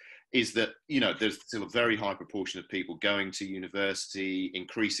makes is that, there's still a very high proportion of people going to university,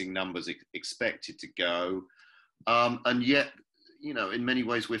 increasing numbers expected to go. And yet, in many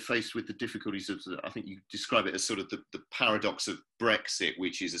ways, we're faced with the difficulties of, I think you describe it as sort of the paradox of Brexit,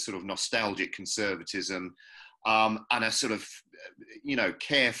 which is a sort of nostalgic conservatism and a sort of,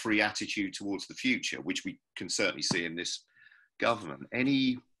 carefree attitude towards the future, which we can certainly see in this government.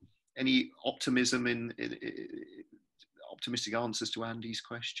 Any optimism optimistic answers to Andy's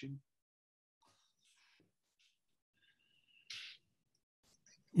question?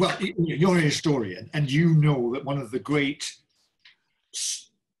 Well, you're a historian, and you know that one of the great,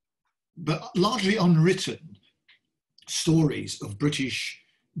 but largely unwritten stories of British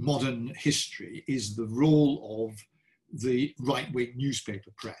modern history is the role of the right-wing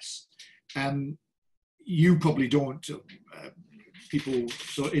newspaper press. You probably don't, people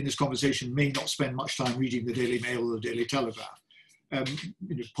in this conversation may not spend much time reading the Daily Mail or the Daily Telegraph.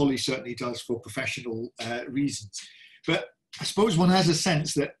 Polly certainly does for professional reasons. But I suppose one has a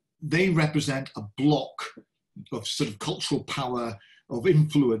sense that they represent a block of sort of cultural power, of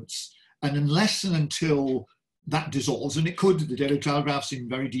influence. And unless and until that dissolves, and it could, the Daily Telegraph's in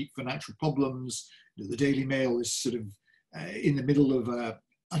very deep financial problems, the Daily Mail is sort of in the middle of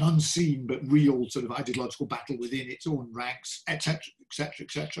an unseen but real sort of ideological battle within its own ranks, etc., etc.,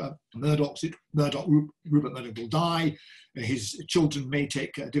 etc. Rupert Murdoch will die. His children may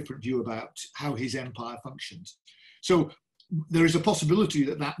take a different view about how his empire functions. So there is a possibility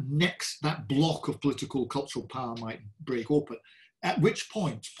that that block of political cultural power might break open, at which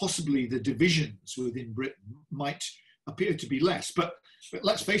point possibly the divisions within Britain might appear to be less. But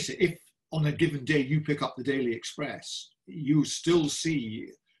let's face it, if on a given day you pick up the Daily Express, you still see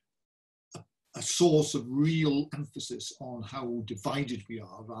a source of real emphasis on how divided we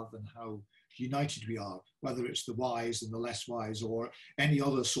are rather than how united we are, whether it's the wise and the less wise or any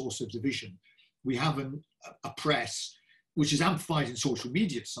other source of division. We have a press which is amplified in social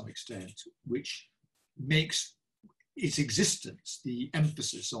media to some extent, which makes its existence the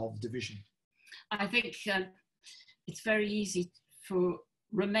emphasis of division. I think it's very easy for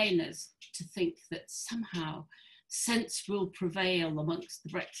Remainers to think that somehow sense will prevail amongst the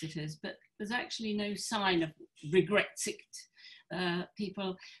Brexiters, but there's actually no sign of Regrexit.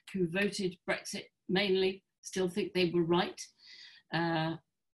 People who voted Brexit mainly still think they were right.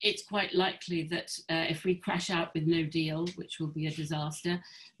 It's quite likely that if we crash out with no deal, which will be a disaster,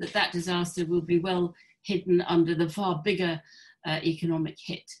 that disaster will be well hidden under the far bigger economic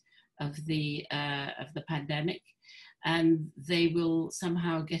hit of the pandemic. And they will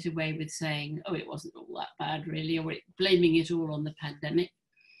somehow get away with saying, oh, it wasn't all that bad really, or blaming it all on the pandemic.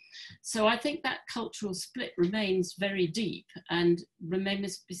 So I think that cultural split remains very deep, and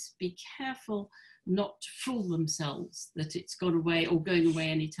Remainers must be careful not to fool themselves that it's gone away or going away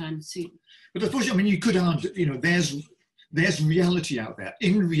anytime soon. But unfortunately, I mean, you could argue, you know, there's reality out there.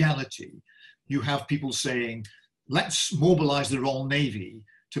 In reality, you have people saying, let's mobilise the Royal Navy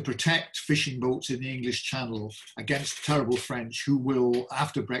to protect fishing boats in the English Channel against terrible French who will,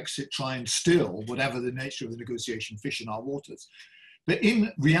 after Brexit, try and still, whatever the nature of the negotiation, fish in our waters. But in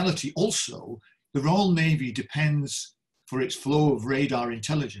reality also, the Royal Navy depends for its flow of radar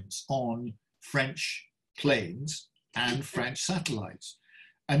intelligence on French planes and French satellites.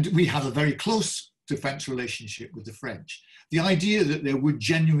 And we have a very close defence relationship with the French. The idea that there would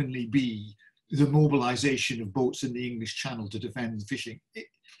genuinely be the mobilisation of boats in the English Channel to defend fishing,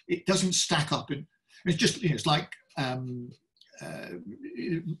 it doesn't stack up. It's just, you know, it's like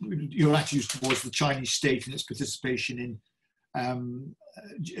your attitude towards the Chinese state and its participation in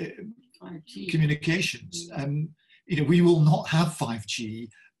communications. You know, we will not have 5G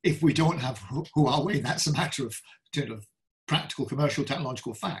if we don't have Huawei. That's a matter of practical, commercial,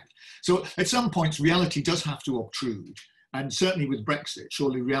 technological fact. So at some points, reality does have to obtrude. And certainly with Brexit,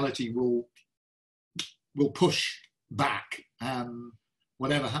 surely reality will push back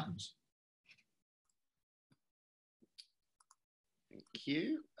whatever happens. Thank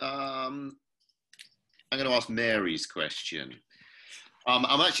you. I'm going to ask Mary's question.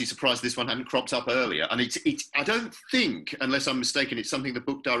 I'm actually surprised this one hadn't cropped up earlier. And I don't think, unless I'm mistaken, it's something the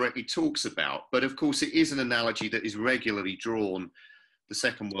book directly talks about. But of course, it is an analogy that is regularly drawn, the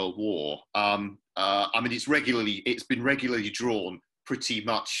Second World War. I mean, it's been regularly drawn pretty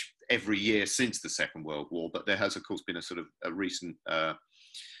much every year since the Second World War. But there has, of course, been a sort of a recent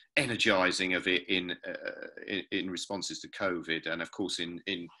energising of it in responses to COVID. And of course,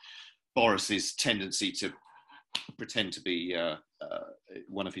 in Boris's tendency to pretend to be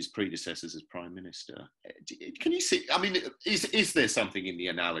one of his predecessors as Prime Minister. Can you see, I mean, is there something in the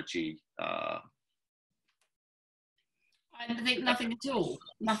analogy? I think nothing at all,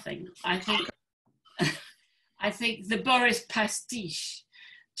 nothing. I think the Boris pastiche,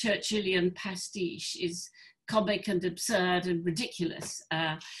 Churchillian pastiche, is comic and absurd and ridiculous,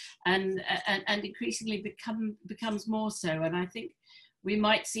 and increasingly becomes more so. And I think we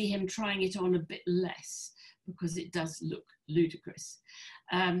might see him trying it on a bit less, because it does look ludicrous.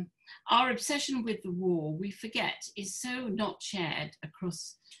 Our obsession with the war, we forget, is so not shared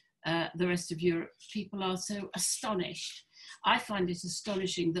across the rest of Europe. People are so astonished. I find it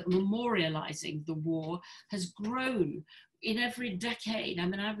astonishing that memorialising the war has grown in every decade. I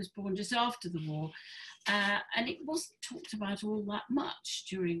mean, I was born just after the war, and it wasn't talked about all that much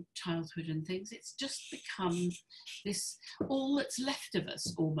during childhood and things. It's just become this, all that's left of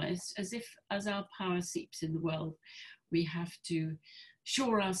us almost, as if as our power seeps in the world, we have to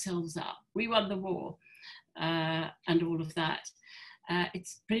shore ourselves up. We won the war and all of that.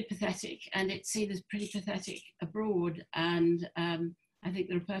 It's pretty pathetic, and it's seen as pretty pathetic abroad. And I think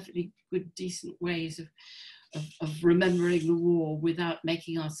there are perfectly good, decent ways of remembering the war without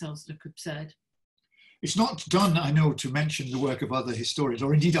making ourselves look absurd. It's not done, I know, to mention the work of other historians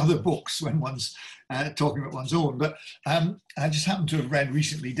or indeed other books when one's talking about one's own, but I just happened to have read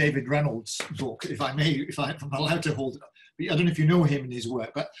recently David Reynolds' book, if I'm allowed to hold it up, I don't know if you know him and his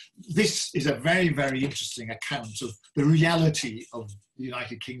work, but this is a very, very interesting account of the reality of the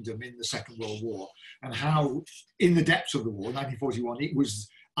United Kingdom in the Second World War, and how in the depths of the war, 1941, it was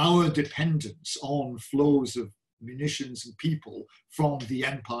our dependence on flows of munitions and people from the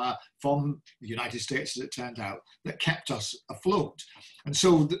empire, from the United States, as it turned out, that kept us afloat. And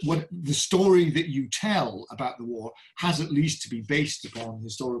so what the story that you tell about the war has at least to be based upon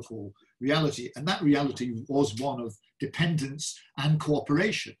historical reality. And that reality was one of dependence and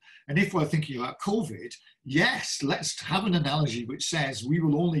cooperation. And if we're thinking about COVID, yes, let's have an analogy which says we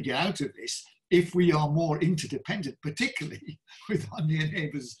will only get out of this if we are more interdependent, particularly with our near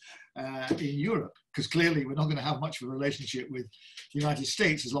neighbours in Europe, because clearly we're not going to have much of a relationship with the United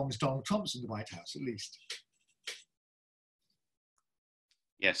States as long as Donald Trump's in the White House, at least.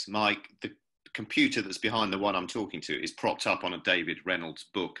 Yes, Mike, the computer that's behind the one I'm talking to is propped up on a David Reynolds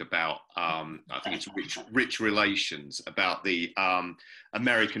book about, I think it's Rich Relations, about the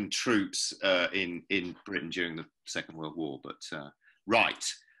American troops in Britain during the Second World War. But right,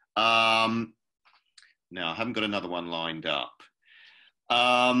 now I haven't got another one lined up.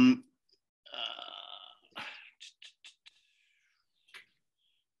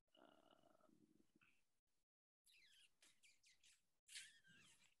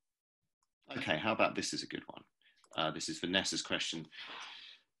 Okay, how about this is a good one. This is Vanessa's question.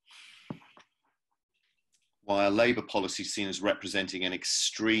 Why are Labour policies seen as representing an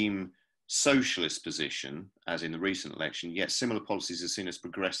extreme socialist position, as in the recent election, yet similar policies are seen as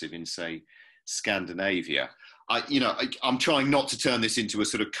progressive in, say, Scandinavia? I'm trying not to turn this into a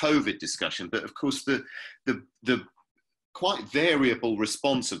sort of COVID discussion, but of course the quite variable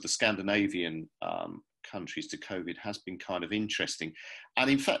response of the Scandinavian countries to COVID has been kind of interesting. And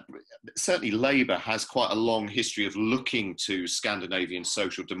in fact, certainly Labour has quite a long history of looking to Scandinavian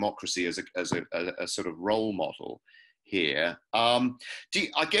social democracy as a sort of role model here.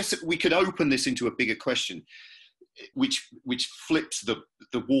 I guess we could open this into a bigger question, which flips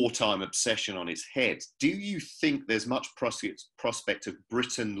the wartime obsession on its head. Do you think there's much prospect of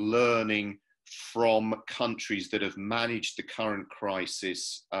Britain learning from countries that have managed the current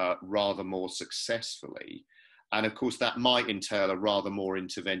crisis rather more successfully? And of course, that might entail a rather more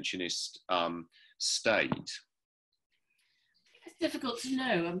interventionist state. It's difficult to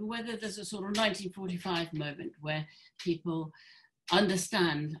know. I mean, whether there's a sort of 1945 moment where people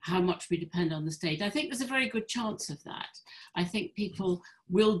understand how much we depend on the state. I think there's a very good chance of that. I think people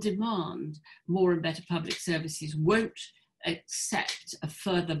will demand more and better public services, won't accept a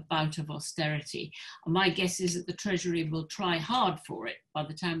further bout of austerity. My guess is that the Treasury will try hard for it by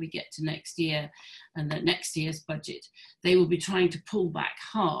the time we get to next year and the next year's budget. They will be trying to pull back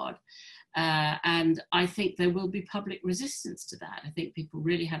hard. And I think there will be public resistance to that. I think people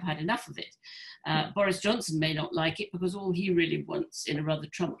really have had enough of it. Boris Johnson may not like it because all he really wants in a rather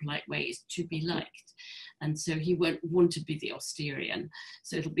Trump-like way is to be liked. And so he won't want to be the austerian.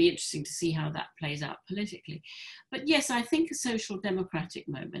 So it'll be interesting to see how that plays out politically. But yes, I think a social democratic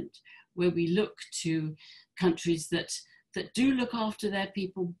moment where we look to countries that do look after their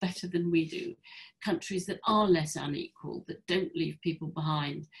people better than we do, countries that are less unequal, that don't leave people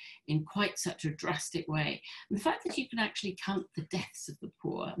behind in quite such a drastic way. And the fact that you can actually count the deaths of the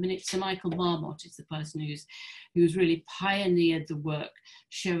poor, I mean, Sir Michael Marmot is the person who's really pioneered the work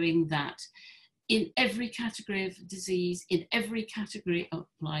showing that in every category of disease, in every category of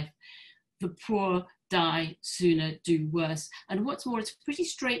life, the poor die sooner, do worse. And what's more, it's a pretty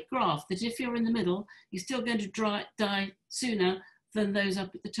straight graph that if you're in the middle, you're still going to die sooner than those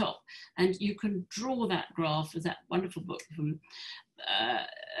up at the top. And you can draw that graph, as that wonderful book from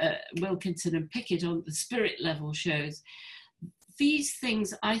Wilkinson and Pickett on the spirit level shows. These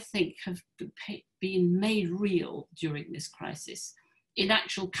things, I think, have been made real during this crisis in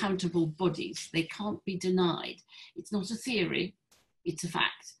actual countable bodies. They can't be denied. It's not a theory, it's a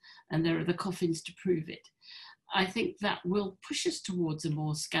fact. And there are the coffins to prove it. I think that will push us towards a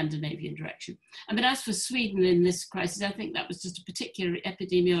more Scandinavian direction. I mean, as for Sweden in this crisis, I think that was just a particular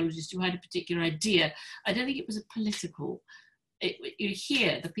epidemiologist who had a particular idea. I don't think it was a political. You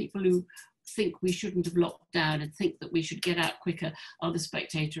hear the people who think we shouldn't have locked down and think that we should get out quicker are the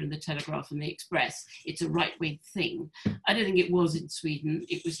Spectator and the Telegraph and the Express. It's a right-wing thing. I don't think it was in Sweden.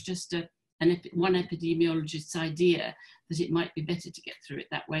 It was just one epidemiologist's idea that it might be better to get through it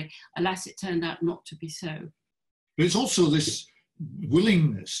that way. Alas, it turned out not to be so. But it's also this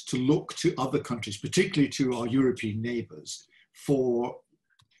willingness to look to other countries, particularly to our European neighbours, for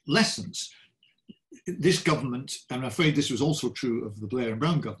lessons. This government, and I'm afraid this was also true of the Blair and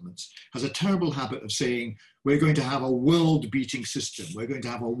Brown governments, has a terrible habit of saying, we're going to have a world-beating system, we're going to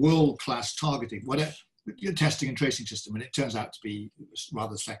have a world-class targeting, whatever. testing and tracing system, and it turns out to be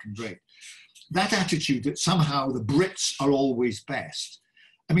rather second rate. That attitude that somehow the Brits are always best.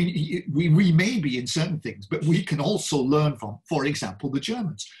 I mean, we may be in certain things, but we can also learn from, for example, the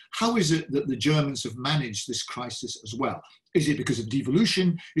Germans. How is it that the Germans have managed this crisis as well? Is it because of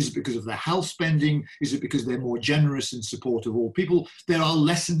devolution? Is it because of their health spending? Is it because they're more generous in support of all people? There are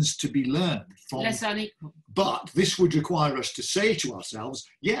lessons to be learned from. Less unequal. But this would require us to say to ourselves,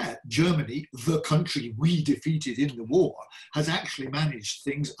 yeah, Germany, the country we defeated in the war, has actually managed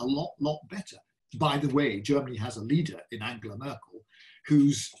things a lot better. By the way, Germany has a leader in Angela Merkel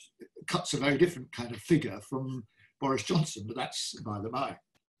whose cuts a very different kind of figure from Boris Johnson, but that's by the by.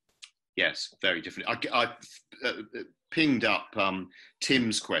 Yes, very different. I pinged up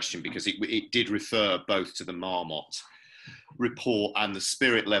Tim's question because it did refer both to the Marmot report and the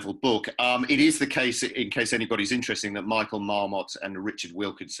Spirit Level book. It is the case, in case anybody's interested, that Michael Marmot and Richard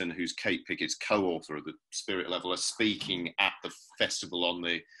Wilkinson, who's Kate Pickett's co-author of the Spirit Level, are speaking at the festival on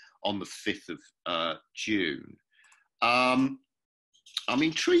the 5th of June. I'm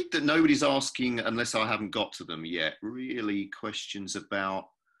intrigued that nobody's asking, unless I haven't got to them yet, really questions about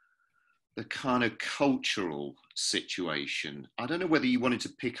the kind of cultural situation. I don't know whether you wanted to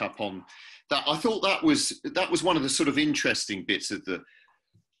pick up on that. I thought that was one of the sort of interesting bits of the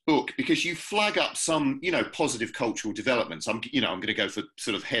book, because you flag up some, positive cultural developments. I'm going to go for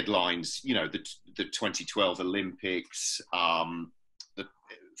sort of headlines, the 2012 Olympics, the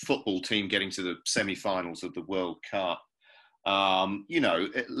football team getting to the semi-finals of the World Cup,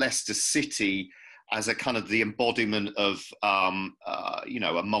 Leicester City as a kind of the embodiment of, a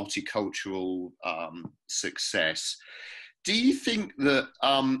multicultural success. Do you think that,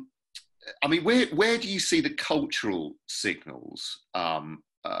 where do you see the cultural signals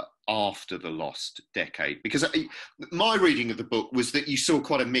after the lost decade? Because my reading of the book was that you saw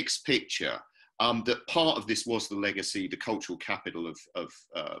quite a mixed picture, that part of this was the legacy, the cultural capital of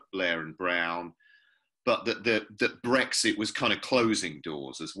Blair and Brown, but that Brexit was kind of closing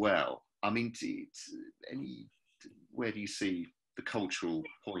doors as well. I mean, where do you see the cultural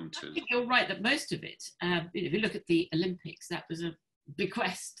pointers? I think you're right that most of it, if you look at the Olympics, that was a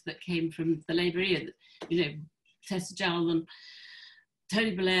bequest that came from the Labour era. Tessa Jowell and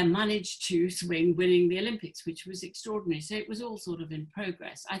Tony Blair managed to swing winning the Olympics, which was extraordinary. So it was all sort of in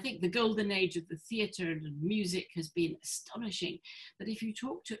progress. I think the golden age of the theatre and music has been astonishing. But if you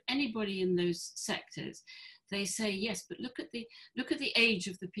talk to anybody in those sectors, they say, yes, but look at the age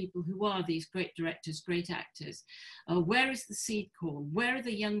of the people who are these great directors, great actors. Where is the seed corn? Where are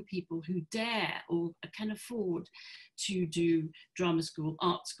the young people who dare or can afford to do drama school,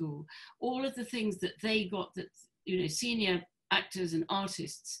 art school? All of the things that they got that, senior actors and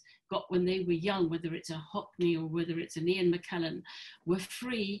artists got when they were young, whether it's a Hockney or whether it's an Ian McKellen, were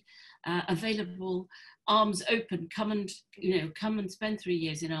free, available, arms open. Come and spend 3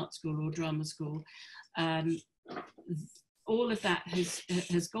 years in art school or drama school. All of that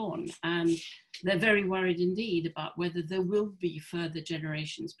has gone, and they're very worried indeed about whether there will be further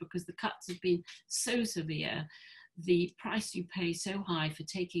generations, because the cuts have been so severe, the price you pay so high for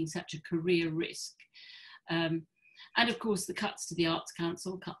taking such a career risk. And of course, the cuts to the Arts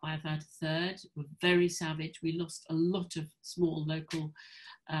Council, cut by about a third, were very savage. We lost a lot of small local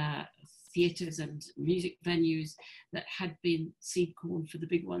theatres and music venues that had been seed corn for the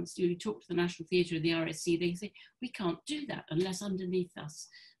big ones. You talk to the National Theatre and the RSC, they say, we can't do that unless underneath us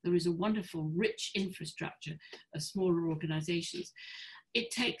there is a wonderful, rich infrastructure of smaller organisations.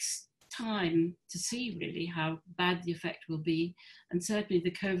 It takes time to see really how bad the effect will be, and certainly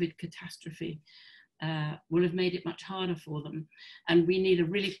the COVID catastrophe will have made it much harder for them. And we need a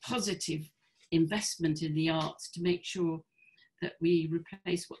really positive investment in the arts to make sure that we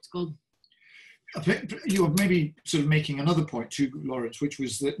replace what's gone. I think you were maybe sort of making another point too, Lawrence, which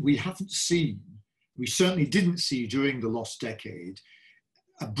was that we certainly didn't see during the lost decade,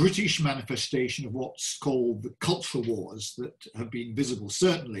 a British manifestation of what's called the cultural wars that have been visible,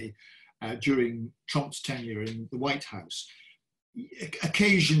 certainly during Trump's tenure in the White House.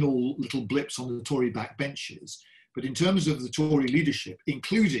 Occasional little blips on the Tory backbenches, but in terms of the Tory leadership,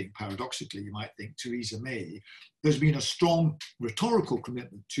 including, paradoxically, you might think, Theresa May, there's been a strong rhetorical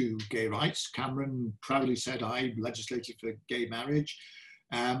commitment to gay rights. Cameron proudly said, I legislated for gay marriage.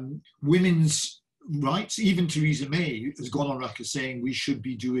 Women's rights, even Theresa May has gone on record saying we should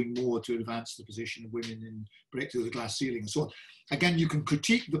be doing more to advance the position of women in break through the glass ceiling and so on. Again, you can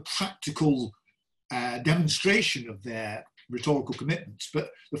critique the practical demonstration of their rhetorical commitments,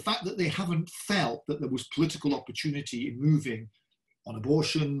 but the fact that they haven't felt that there was political opportunity in moving on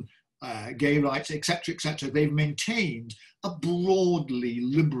abortion, gay rights, etc., they've maintained a broadly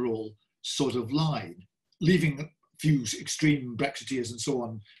liberal sort of line. leaving a few extreme Brexiteers and so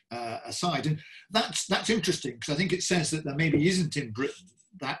on aside. And that's interesting, because I think it says that there maybe isn't in Britain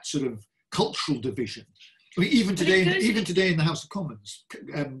that sort of cultural division. I mean, even today in the House of Commons,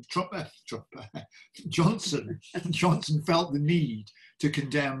 Johnson felt the need to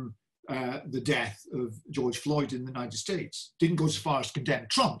condemn the death of George Floyd in the United States. Didn't go as far as to condemn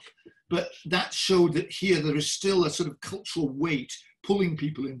Trump, but that showed that here there is still a sort of cultural weight pulling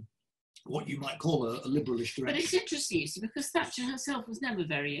people in what you might call a liberalish direction. But it's interesting, because Thatcher herself was never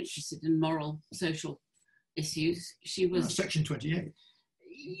very interested in moral, social issues. She was Section 28.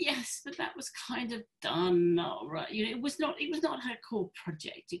 Yes, but that was kind of done, right? You know, it was not her core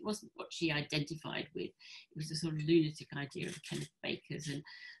project. It wasn't what she identified with. It was a sort of lunatic idea of Kenneth Baker's and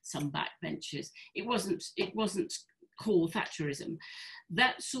some backbenchers. It wasn't core Thatcherism.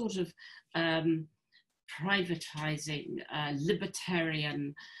 That sort of privatizing,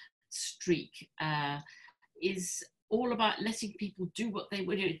 libertarian streak is all about letting people do what they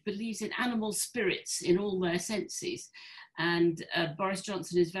want. It believes in animal spirits in all their senses. And Boris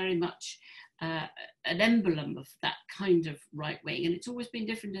Johnson is very much an emblem of that kind of right wing. And it's always been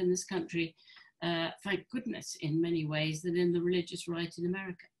different in this country, thank goodness, in many ways, than in the religious right in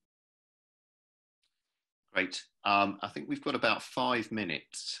America. Great. I think we've got about 5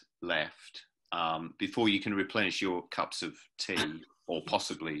 minutes left before you can replenish your cups of tea, or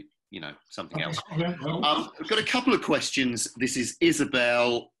possibly, you know, something else. We've got a couple of questions. This is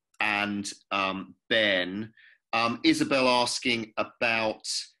Isabel and Ben. Isabel asking about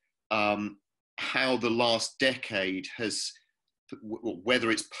how the last decade has,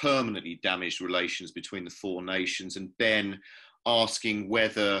 whether it's permanently damaged relations between the four nations, and Ben asking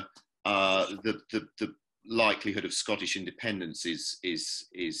whether the likelihood of Scottish independence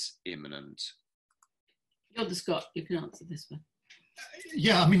is imminent. You're the Scot, you can answer this one.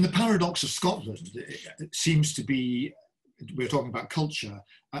 Yeah, I mean, the paradox of Scotland, it seems to be, we're talking about culture,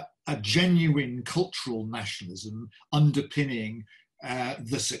 a genuine cultural nationalism underpinning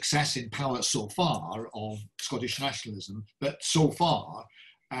the success in power so far of Scottish nationalism, but so far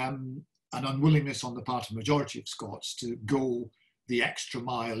an unwillingness on the part of the majority of Scots to go the extra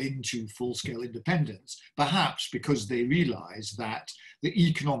mile into full-scale independence, perhaps because they realise that the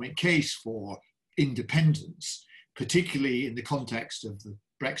economic case for independence, particularly in the context of the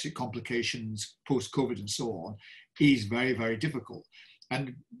Brexit complications, post-COVID and so on, is very, very difficult.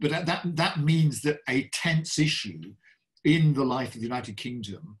 But that means that a tense issue in the life of the United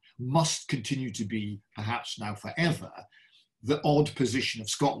Kingdom must continue to be, perhaps now forever, the odd position of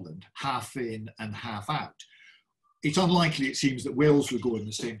Scotland, half in and half out. It's unlikely, it seems, that Wales will go in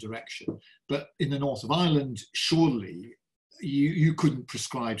the same direction, but in the north of Ireland, surely you couldn't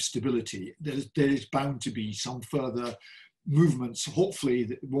prescribe stability. There is bound to be some further movements, hopefully,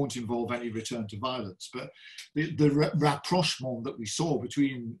 that won't involve any return to violence. But the rapprochement that we saw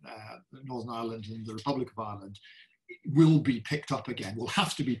between Northern Ireland and the Republic of Ireland will be picked up again, will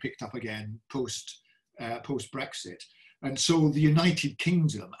have to be picked up again post-Brexit. And so the United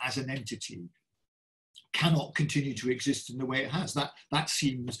Kingdom as an entity cannot continue to exist in the way it has. That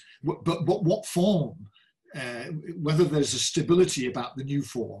seems, but what form? Whether there's a stability about the new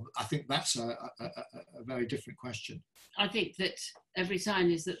form, I think that's a very different question. I think that every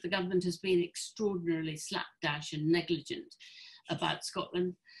sign is that the government has been extraordinarily slapdash and negligent about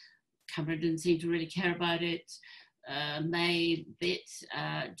Scotland. Cameron didn't seem to really care about it. May,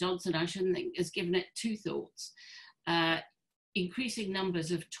 Johnson, I shouldn't think, has given it two thoughts. Increasing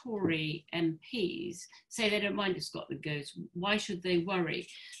numbers of Tory MPs say they don't mind if Scotland goes. Why should they worry?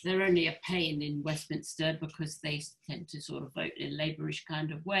 They're only a pain in Westminster because they tend to sort of vote in a Labourish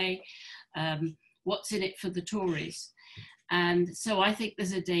kind of way. What's in it for the Tories? And so I think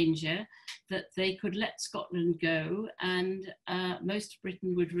there's a danger that they could let Scotland go, and most of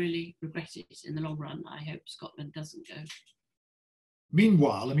Britain would really regret it in the long run. I hope Scotland doesn't go.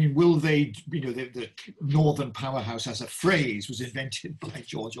 Meanwhile, I mean, will they, you know, the Northern Powerhouse as a phrase was invented by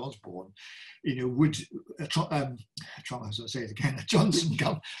George Osborne, you know, would, a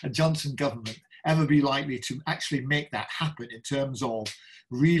Johnson government ever be likely to actually make that happen in terms of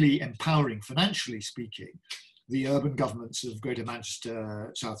really empowering, financially speaking, the urban governments of Greater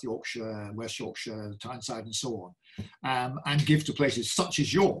Manchester, South Yorkshire, West Yorkshire, Tyneside and so on, and give to places such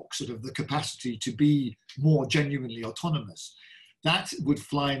as York sort of the capacity to be more genuinely autonomous? That would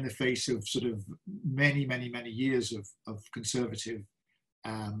fly in the face of sort of many, many, many years of conservative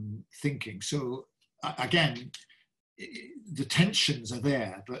thinking. So again, the tensions are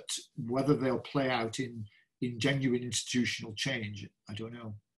there, but whether they'll play out in genuine institutional change, I don't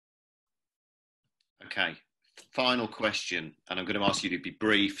know. Okay, final question, and I'm going to ask you to be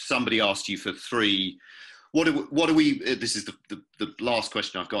brief. Somebody asked you for 3. What do we this is the last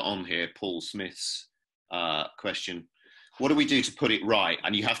question I've got on here, Paul Smith's question. What do we do to put it right?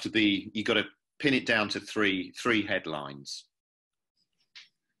 And you've got to pin it down to three headlines.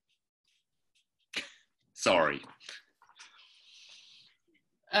 Sorry.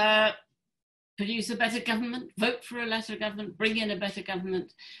 Produce a better government, vote for a better government, bring in a better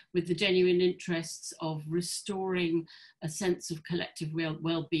government with the genuine interests of restoring a sense of collective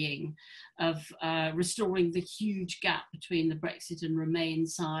well-being, of restoring the huge gap between the Brexit and Remain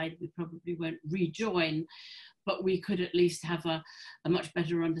side. We probably won't rejoin, but we could at least have a much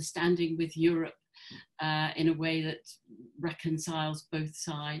better understanding with Europe in a way that reconciles both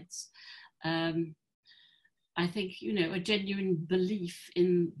sides. I think, you know, a genuine belief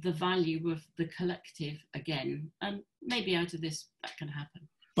in the value of the collective again, and maybe out of this that can happen.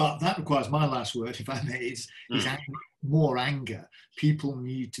 But that requires my last word, if I may, is more anger. People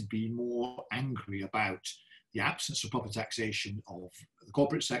need to be more angry about the absence of proper taxation of the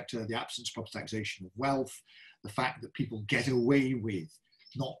corporate sector, the absence of proper taxation of wealth, the fact that people get away with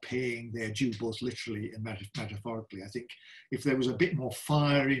not paying their due, both literally and metaphorically. I think if there was a bit more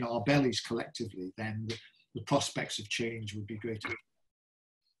fire in our bellies collectively, then the prospects of change would be greater.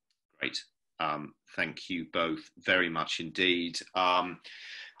 Great. Thank you both very much indeed.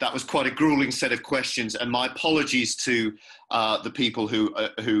 That was quite a grueling set of questions, and my apologies to the people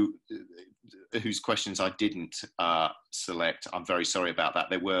whose questions I didn't select. I'm very sorry about that.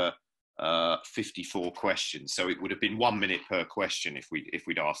 There were 54 questions, so it would have been 1 minute per question if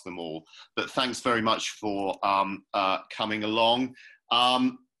we'd asked them all. But thanks very much for coming along.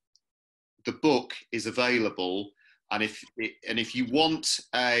 The book is available, and if you want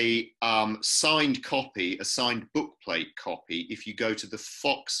a signed copy, a signed bookplate copy, if you go to the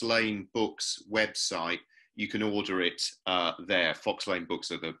Fox Lane Books website, you can order it there. Fox Lane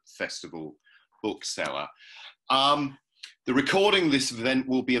Books are the festival bookseller. The recording of this event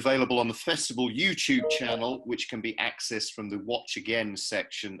will be available on the festival YouTube channel, which can be accessed from the Watch Again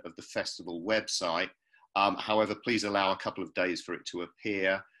section of the festival website. However, please allow a couple of days for it to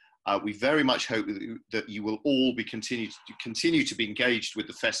appear. We very much hope that you will all continue to be engaged with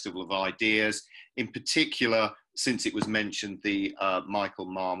the Festival of Ideas, in particular, since it was mentioned, the Michael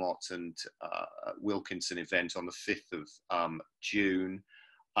Marmot and Wilkinson event on the 5th of June.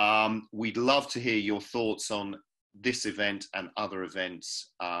 We'd love to hear your thoughts on this event and other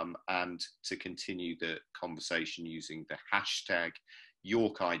events, and to continue the conversation using the hashtag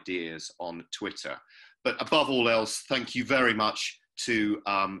York Ideas on Twitter. But above all else, thank you very much to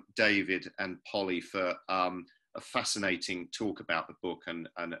David and Polly for a fascinating talk about the book and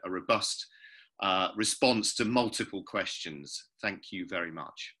a robust response to multiple questions. Thank you very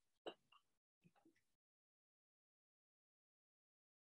much.